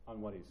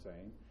on what he's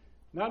saying.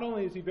 Not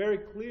only is he very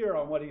clear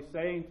on what he's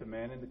saying to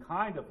men and the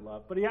kind of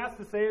love, but he has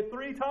to say it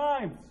 3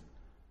 times,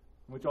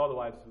 which all the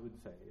wives would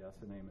say, yes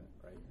and amen,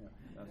 right? Yeah,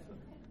 that's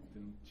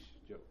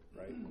a joke,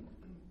 right?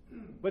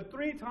 But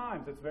 3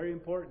 times, it's very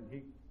important.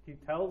 He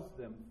tells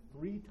them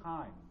 3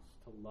 times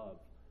to love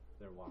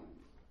their wives.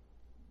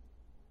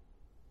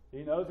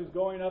 He knows he's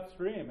going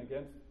upstream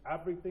against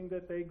everything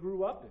that they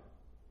grew up in,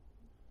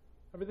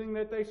 everything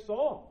that they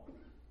saw,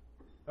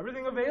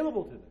 everything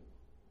available to them.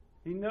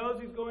 He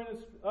knows he's going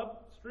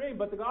upstream,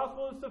 but the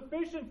gospel is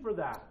sufficient for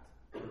that.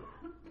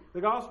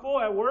 The gospel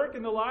at work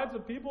in the lives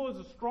of people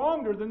is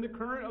stronger than the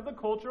current of the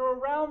culture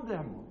around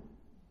them.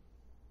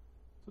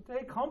 So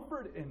take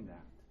comfort in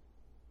that.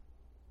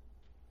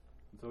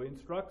 And so he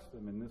instructs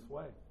them in this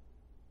way.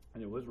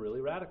 And it was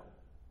really radical.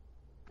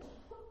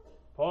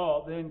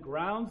 Paul then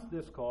grounds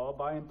this call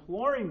by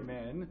imploring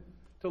men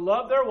to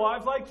love their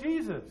wives like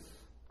Jesus.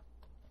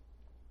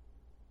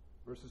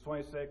 Verses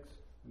 26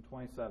 and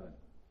 27.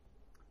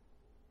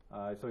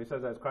 So he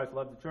says, as Christ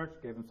loved the church,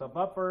 gave himself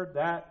up for her,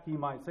 that he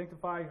might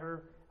sanctify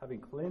her, having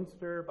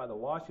cleansed her by the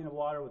washing of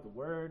water with the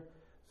word,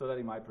 so that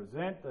he might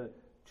present the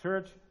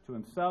church to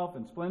himself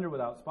in splendor,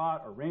 without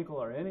spot or wrinkle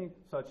or any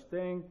such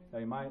thing,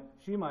 that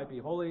she might be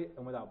holy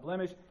and without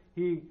blemish.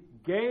 He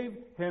gave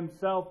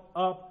himself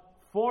up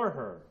for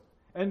her.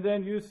 And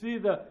then you see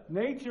the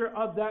nature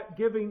of that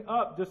giving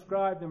up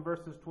described in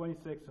verses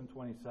 26 and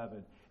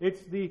 27.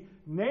 It's the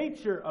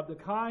nature of the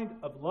kind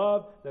of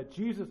love that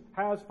Jesus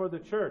has for the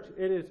church.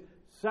 It is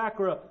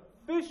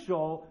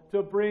sacrificial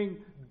to bring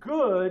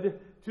good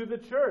to the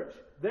church.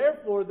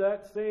 Therefore,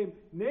 that same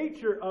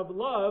nature of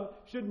love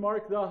should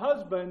mark the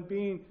husband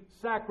being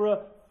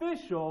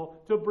sacrificial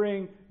to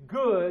bring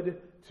good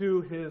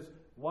to his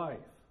wife.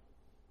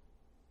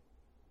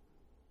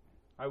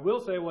 I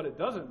will say what it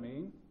doesn't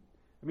mean.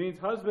 It means,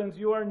 husbands,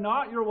 you are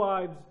not your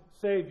wife's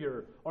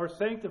Savior or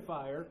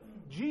sanctifier.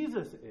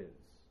 Jesus is.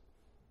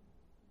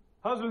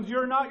 Husbands,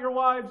 you're not your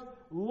wife's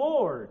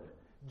Lord.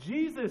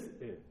 Jesus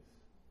is.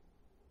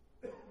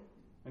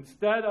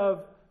 Instead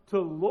of to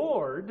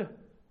Lord,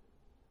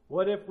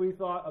 what if we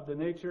thought of the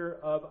nature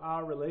of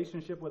our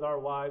relationship with our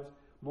wives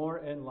more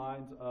in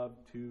lines of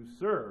to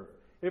serve?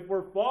 If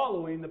we're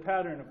following the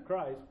pattern of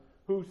Christ,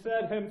 who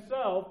said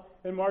himself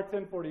in Mark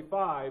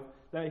 10:45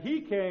 that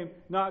he came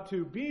not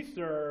to be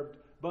served,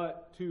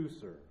 but to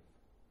serve.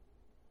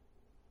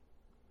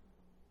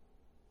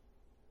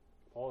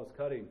 Paul is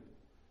cutting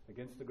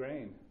against the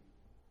grain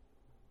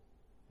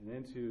and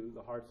into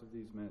the hearts of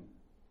these men.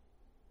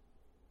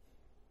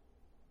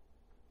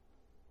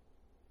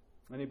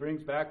 And he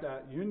brings back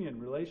that union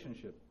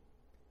relationship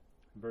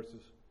in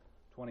verses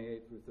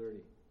 28 through 30.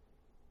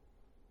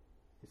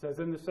 He says,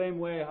 in the same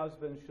way,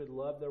 husbands should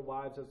love their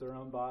wives as their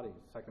own bodies.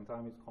 Second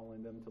time he's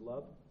calling them to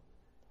love.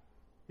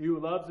 He who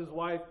loves his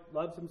wife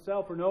loves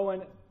himself, for no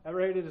one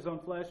ever hated his own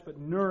flesh, but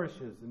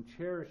nourishes and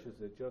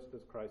cherishes it, just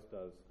as Christ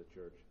does the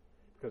church,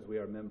 because we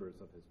are members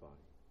of his body.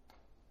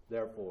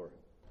 Therefore,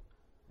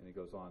 and he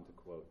goes on to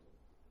quote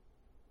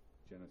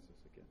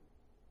Genesis again.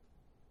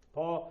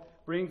 Paul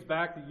brings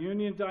back the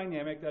union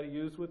dynamic that he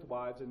used with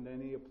wives, and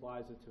then he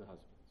applies it to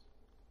husbands.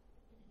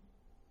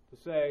 To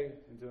say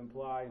and to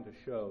imply and to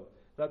show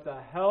that the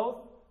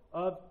health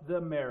of the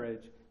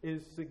marriage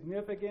is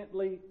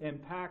significantly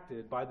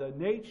impacted by the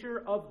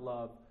nature of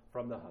love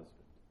from the husband.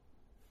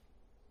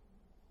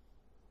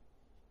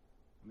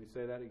 Let me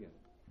say that again.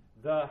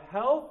 The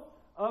health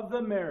of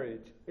the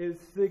marriage is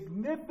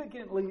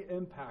significantly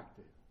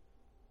impacted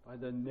by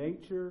the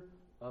nature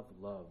of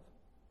love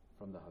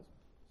from the husband.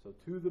 So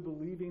to the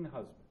believing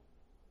husband,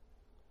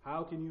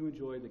 how can you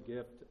enjoy the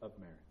gift of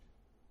marriage?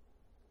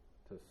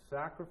 To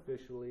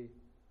sacrificially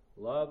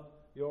love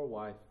your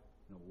wife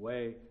in a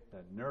way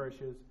that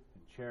nourishes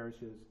and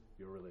cherishes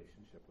your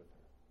relationship with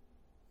her.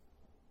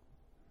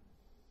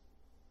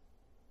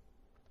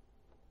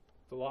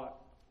 It's a lot.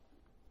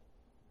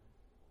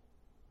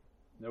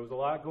 There was a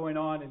lot going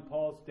on in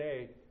Paul's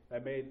day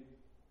that made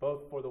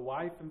both for the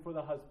wife and for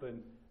the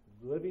husband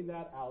living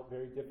that out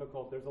very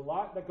difficult. There's a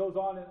lot that goes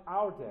on in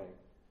our day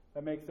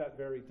that makes that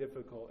very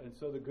difficult. And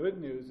so the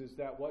good news is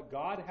that what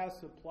God has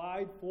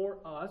supplied for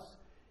us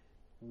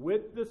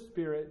with the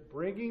Spirit,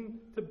 bringing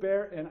to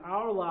bear in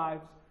our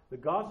lives the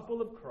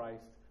gospel of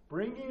Christ,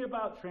 bringing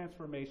about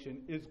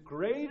transformation, is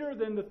greater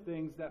than the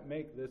things that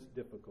make this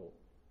difficult.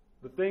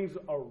 The things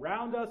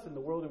around us in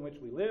the world in which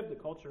we live, the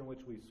culture in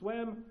which we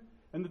swim,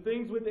 and the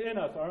things within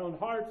us, our own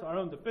hearts, our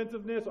own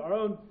defensiveness, our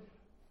own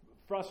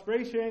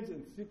frustrations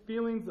and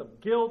feelings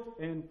of guilt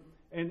and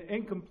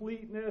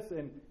incompleteness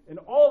and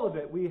all of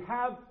it. We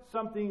have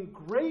something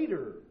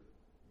greater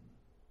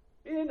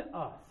in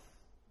us,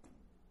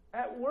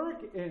 at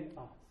work in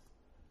us,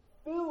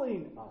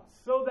 filling us,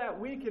 so that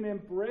we can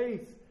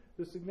embrace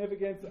the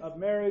significance of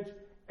marriage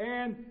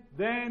and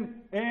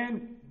then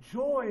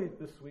enjoy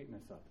the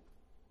sweetness of it.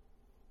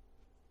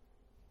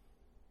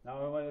 Now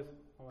I want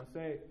to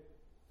say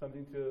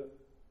something to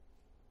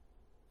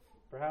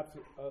perhaps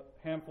a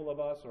handful of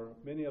us or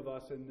many of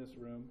us in this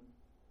room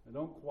that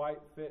don't quite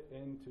fit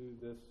into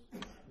this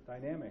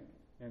dynamic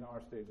in our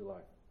stage of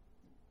life.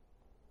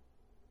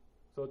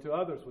 So to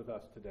others with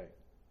us today,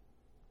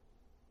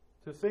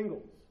 to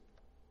singles,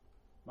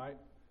 might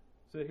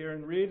sit here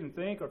and read and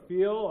think or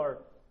feel or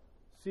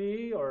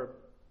see or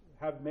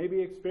have maybe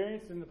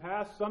experienced in the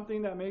past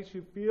something that makes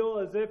you feel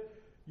as if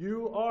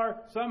you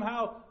are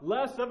somehow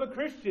less of a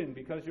Christian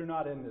because you're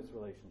not in this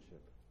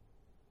relationship,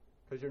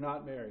 because you're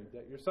not married,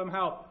 that you're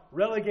somehow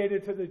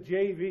relegated to the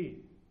JV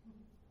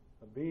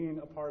of being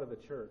a part of the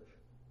church.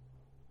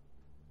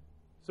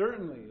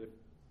 Certainly, if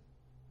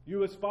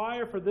you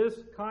aspire for this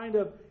kind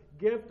of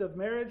gift of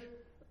marriage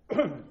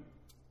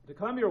to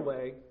come your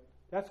way,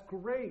 that's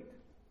great.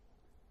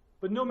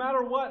 But no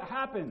matter what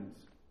happens,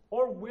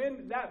 or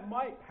when that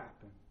might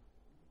happen,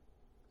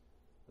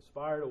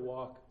 aspire to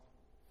walk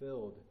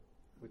filled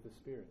with the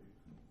Spirit.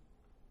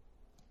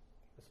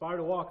 Aspire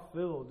to walk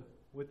filled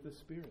with the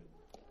Spirit.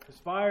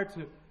 Aspire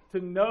to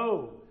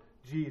know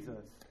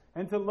Jesus,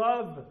 and to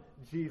love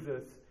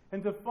Jesus,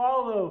 and to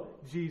follow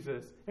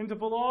Jesus, and to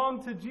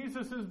belong to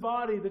Jesus'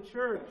 body, the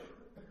church.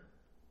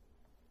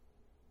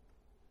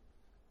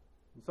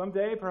 And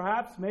someday,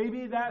 perhaps,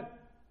 maybe that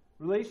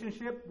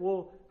relationship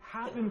will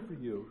happen for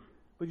you.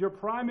 But your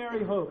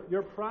primary hope,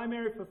 your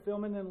primary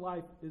fulfillment in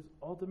life is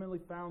ultimately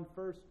found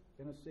first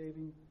in a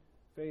saving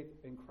faith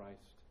in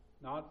Christ,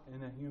 not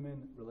in a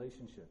human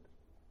relationship.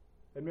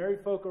 And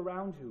married folk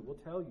around you will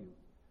tell you,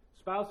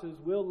 spouses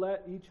will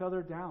let each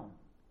other down.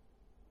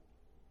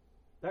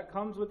 That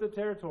comes with the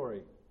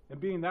territory and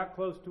being that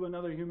close to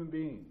another human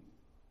being.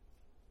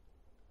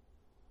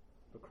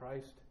 But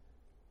Christ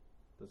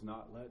does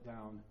not let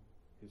down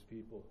his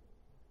people.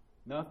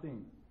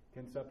 Nothing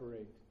can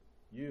separate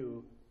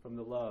you from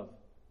the love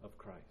of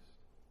Christ.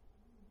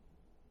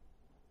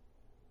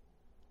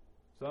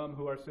 Some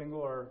who are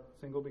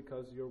single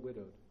because you're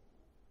widowed.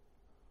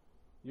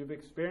 You've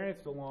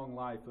experienced a long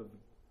life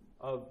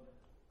of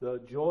the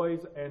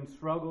joys and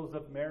struggles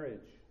of marriage.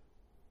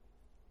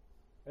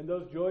 And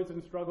those joys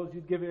and struggles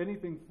you'd give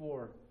anything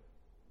for,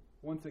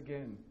 once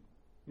again.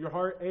 Your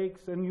heart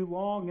aches and you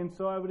long, and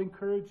so I would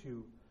encourage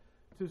you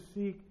to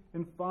seek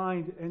and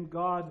find in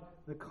God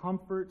the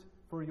comfort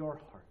for your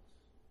hearts.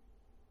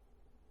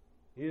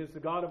 He is the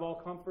God of all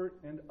comfort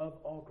and of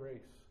all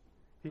grace.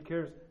 He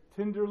cares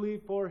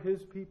tenderly for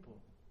his people.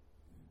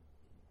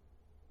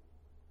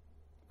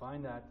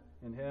 Find that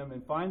in him,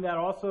 and find that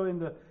also in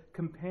the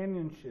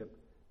companionship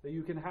that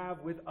you can have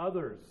with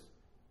others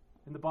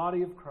in the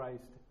body of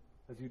Christ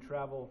as you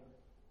travel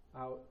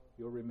out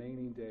your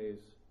remaining days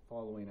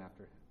following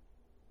after him.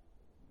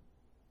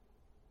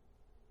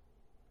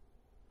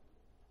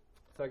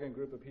 Second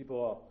group of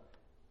people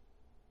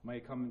may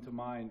come into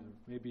mind,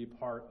 may be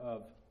part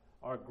of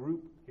our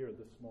group here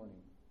this morning,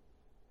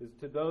 is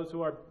to those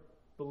who are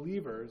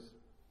believers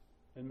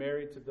and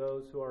married to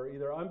those who are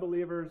either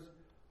unbelievers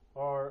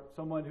or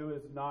someone who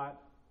is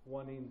not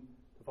wanting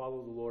to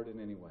follow the Lord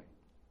in any way.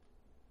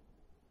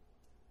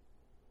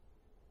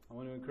 I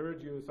want to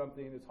encourage you with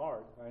something that's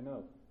hard, I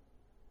know.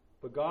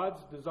 But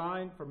God's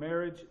design for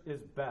marriage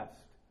is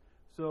best.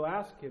 So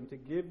ask Him to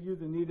give you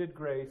the needed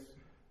grace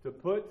to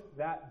put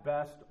that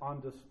best on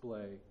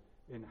display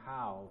in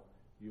how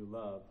you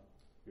love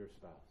your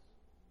spouse.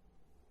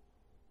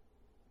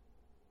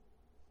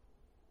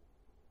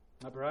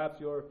 Now perhaps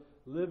your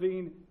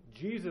living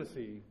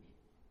Jesus-y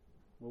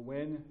will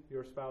win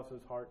your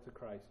spouse's heart to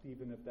Christ,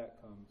 even if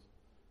that comes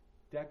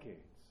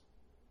decades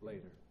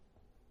later.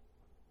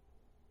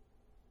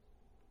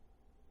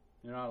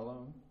 You're not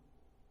alone.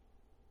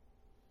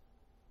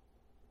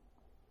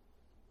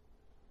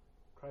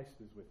 Christ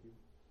is with you.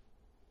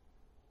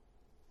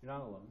 You're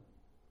not alone.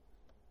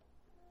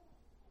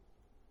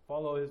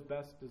 Follow His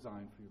best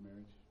design for your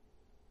marriage.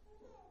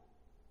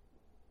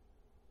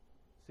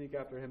 Seek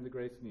after Him the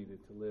grace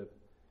needed to live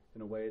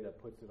in a way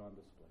that puts it on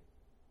display.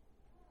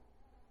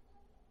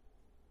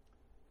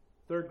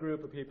 Third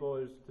group of people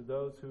is to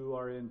those who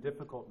are in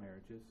difficult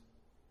marriages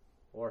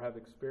or have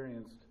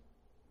experienced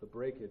the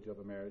breakage of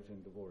a marriage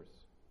and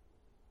divorce.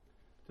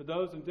 To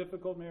those in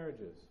difficult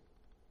marriages,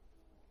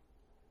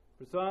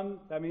 for some,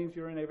 that means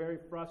you're in a very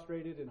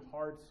frustrated and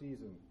hard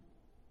season.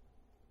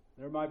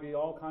 There might be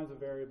all kinds of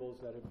variables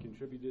that have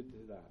contributed to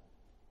that.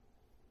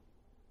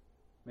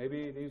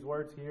 Maybe these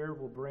words here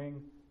will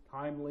bring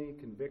timely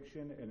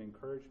conviction and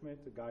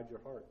encouragement to guide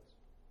your hearts.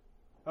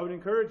 I would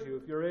encourage you,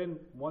 if you're in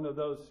one of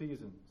those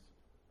seasons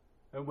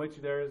in which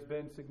there has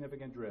been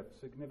significant drift,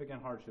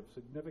 significant hardship,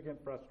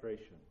 significant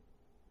frustration,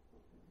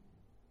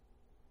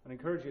 I'd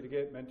encourage you to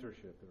get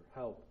mentorship or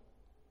help.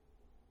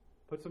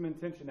 Put some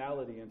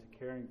intentionality into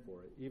caring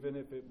for it, even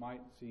if it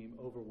might seem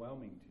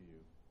overwhelming to you.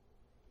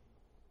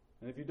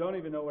 And if you don't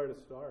even know where to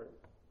start,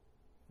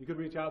 you could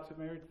reach out to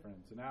married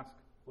friends and ask,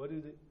 what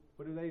do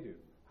they do?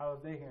 How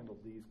have they handled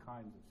these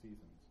kinds of seasons?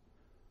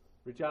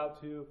 Reach out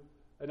to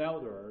an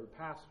elder or a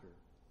pastor.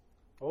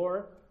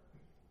 Or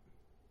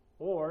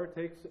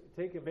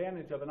take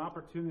advantage of an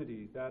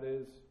opportunity that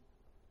is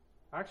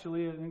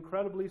actually an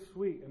incredibly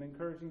sweet and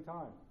encouraging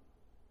time.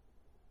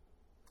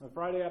 On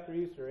Friday after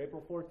Easter,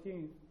 April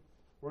 14th,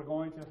 we're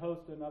going to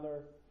host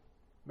another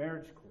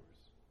marriage course.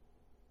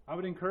 I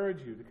would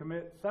encourage you to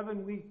commit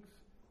 7 weeks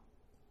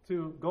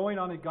to going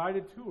on a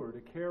guided tour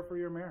to care for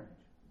your marriage.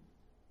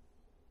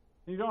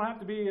 And you don't have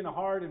to be in a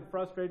hard and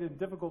frustrated and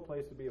difficult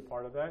place to be a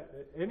part of that.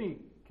 Any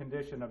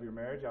condition of your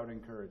marriage, I would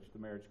encourage the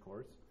marriage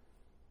course.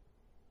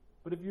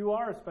 But if you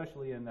are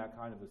especially in that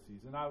kind of a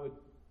season, I would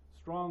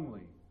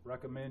strongly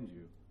recommend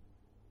you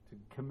to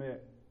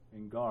commit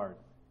and guard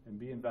and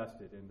be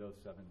invested in those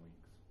 7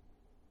 weeks.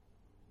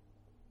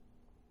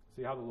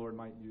 See how the Lord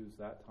might use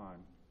that time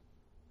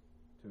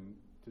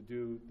to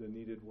do the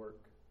needed work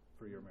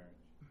for your marriage.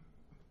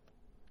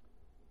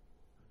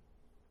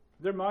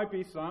 There might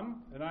be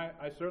some, and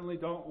I certainly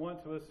don't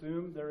want to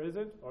assume there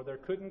isn't or there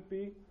couldn't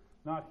be,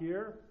 not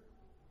here,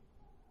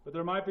 but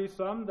there might be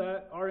some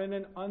that are in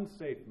an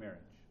unsafe marriage,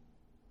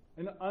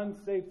 an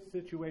unsafe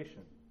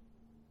situation.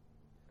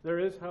 There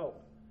is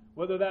help.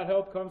 Whether that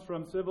help comes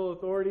from civil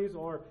authorities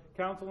or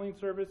counseling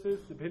services,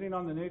 depending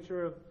on the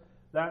nature of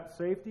that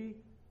safety,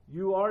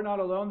 you are not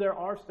alone. There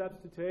are steps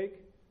to take.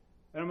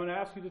 And I'm going to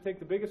ask you to take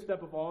the biggest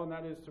step of all, and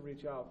that is to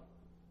reach out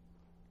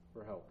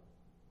for help.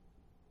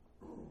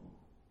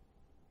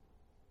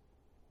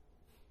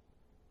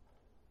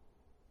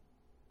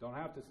 Don't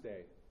have to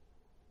stay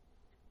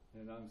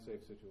in an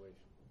unsafe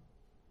situation.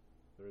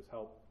 There is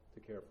help to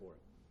care for it.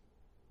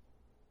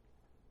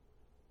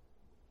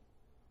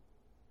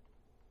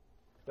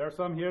 There are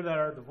some here that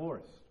are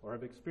divorced or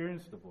have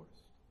experienced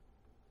divorce.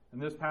 In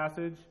this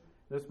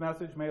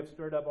message may have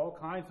stirred up all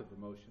kinds of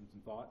emotions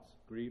and thoughts: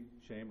 grief,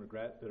 shame,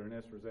 regret,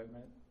 bitterness,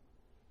 resentment,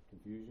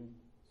 confusion,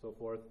 so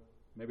forth.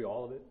 Maybe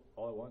all of it,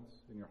 all at once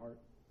in your heart.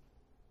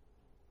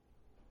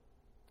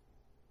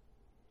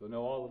 Don't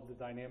know all of the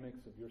dynamics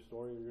of your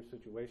story or your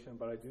situation,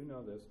 but I do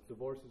know this: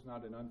 divorce is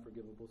not an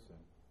unforgivable sin.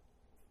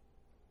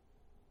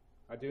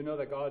 I do know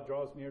that God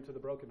draws near to the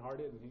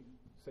brokenhearted and He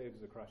saves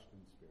the crushed in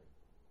spirit.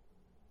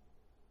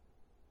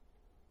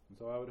 And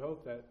so I would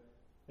hope that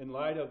in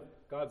light of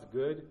God's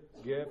good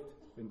gift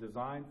and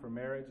design for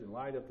marriage, in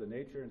light of the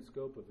nature and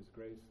scope of His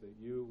grace, that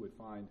you would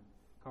find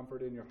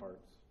comfort in your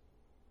hearts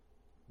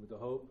with the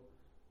hope,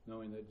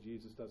 knowing that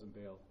Jesus doesn't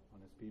bail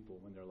on His people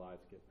when their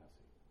lives get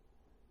messy.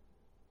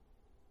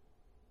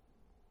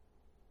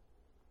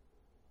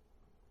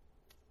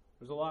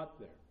 There's a lot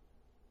there.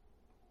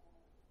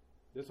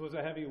 This was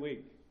a heavy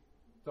week.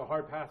 It's a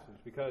hard passage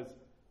because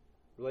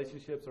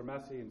relationships are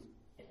messy and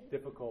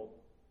difficult,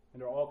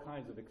 and there are all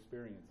kinds of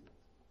experiences,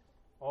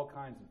 all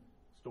kinds of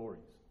stories,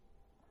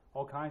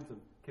 all kinds of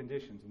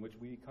conditions in which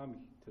we come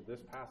to this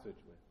passage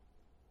with.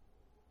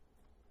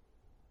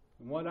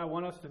 And what I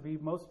want us to be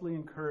mostly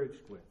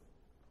encouraged with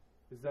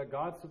is that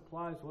God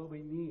supplies what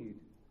we need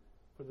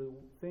for the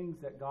things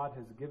that God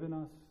has given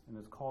us and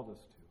has called us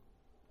to.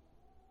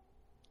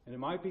 And it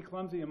might be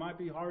clumsy, it might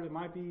be hard, it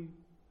might be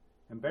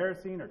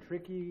embarrassing or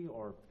tricky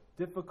or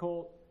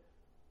difficult,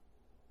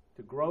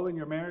 grow in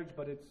your marriage,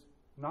 but it's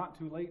not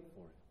too late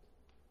for it.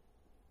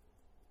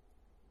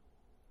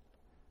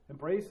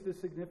 Embrace the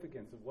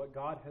significance of what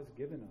God has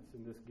given us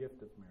in this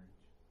gift of marriage.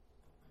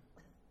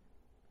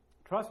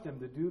 Trust Him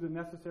to do the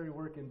necessary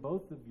work in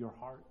both of your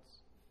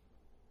hearts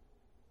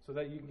so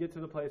that you can get to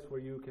the place where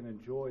you can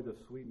enjoy the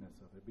sweetness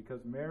of it.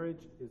 Because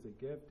marriage is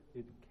a gift.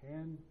 It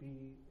can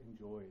be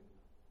enjoyed.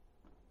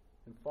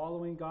 And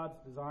following God's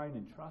design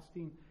and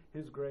trusting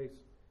His grace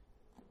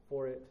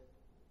for it,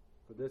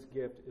 for this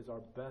gift, is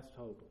our best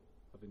hope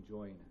of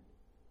enjoying it.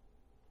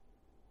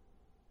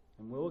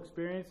 And we'll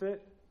experience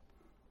it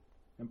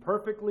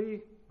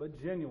imperfectly,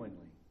 but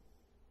genuinely.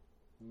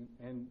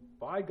 And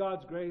by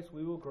God's grace,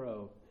 we will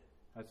grow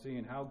at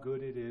seeing how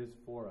good it is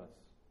for us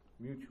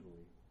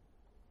mutually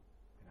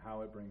and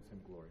how it brings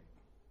Him glory.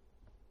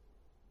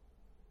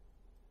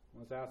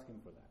 Let's ask Him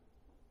for that.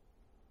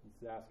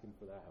 Let's ask Him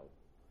for that help.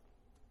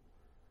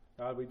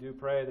 God, we do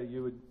pray that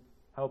you would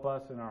help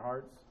us in our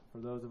hearts. For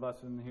those of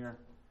us in here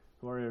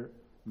who are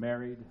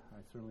married,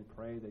 I certainly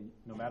pray that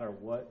no matter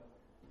what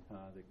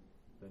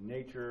the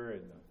nature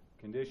and the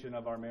condition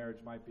of our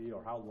marriage might be,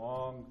 or how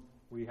long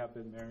we have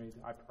been married,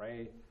 I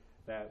pray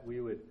that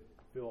we would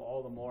feel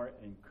all the more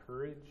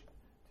encouraged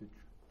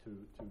to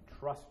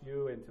trust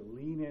you and to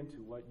lean into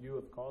what you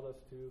have called us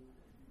to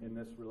in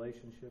this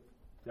relationship,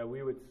 that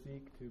we would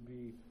seek to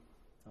be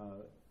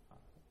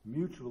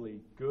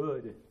mutually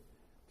good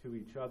to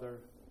each other,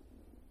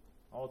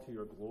 all to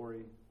your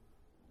glory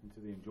and to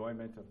the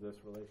enjoyment of this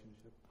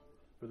relationship.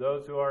 For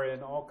those who are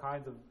in all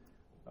kinds of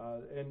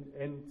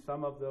in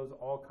some of those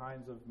all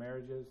kinds of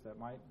marriages that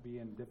might be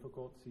in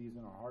difficult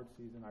season or hard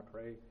season, I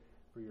pray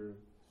for your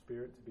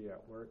Spirit to be at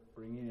work,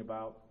 bringing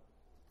about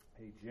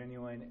a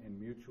genuine and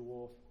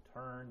mutual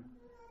turn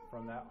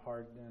from that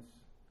hardness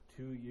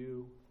to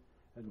you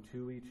and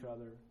to each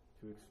other,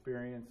 to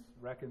experience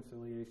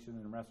reconciliation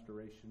and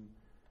restoration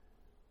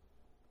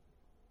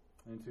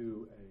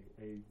into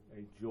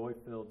a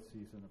joy-filled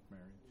season of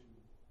marriage.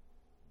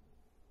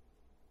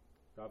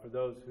 God, for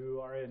those who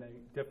are in a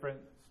different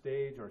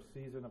stage or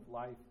season of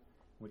life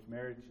in which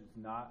marriage is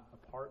not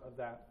a part of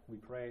that, we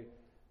pray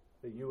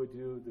that you would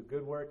do the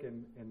good work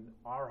in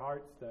our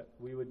hearts, that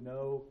we would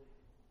know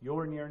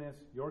your nearness,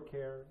 your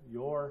care,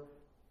 your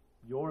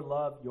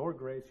love, your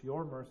grace,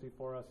 your mercy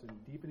for us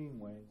in deepening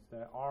ways,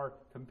 that our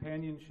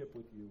companionship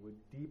with you would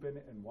deepen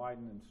and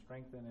widen and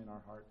strengthen in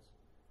our hearts.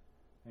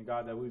 And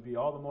God, that we'd be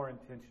all the more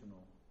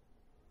intentional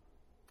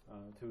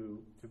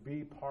to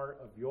be part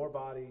of your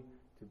body,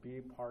 to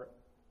be part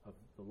of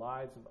the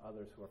lives of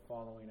others who are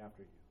following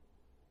after you.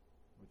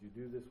 Would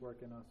you do this work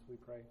in us, we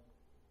pray,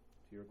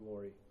 to your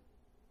glory,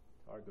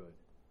 to our good.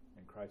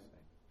 In Christ's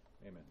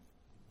name, amen.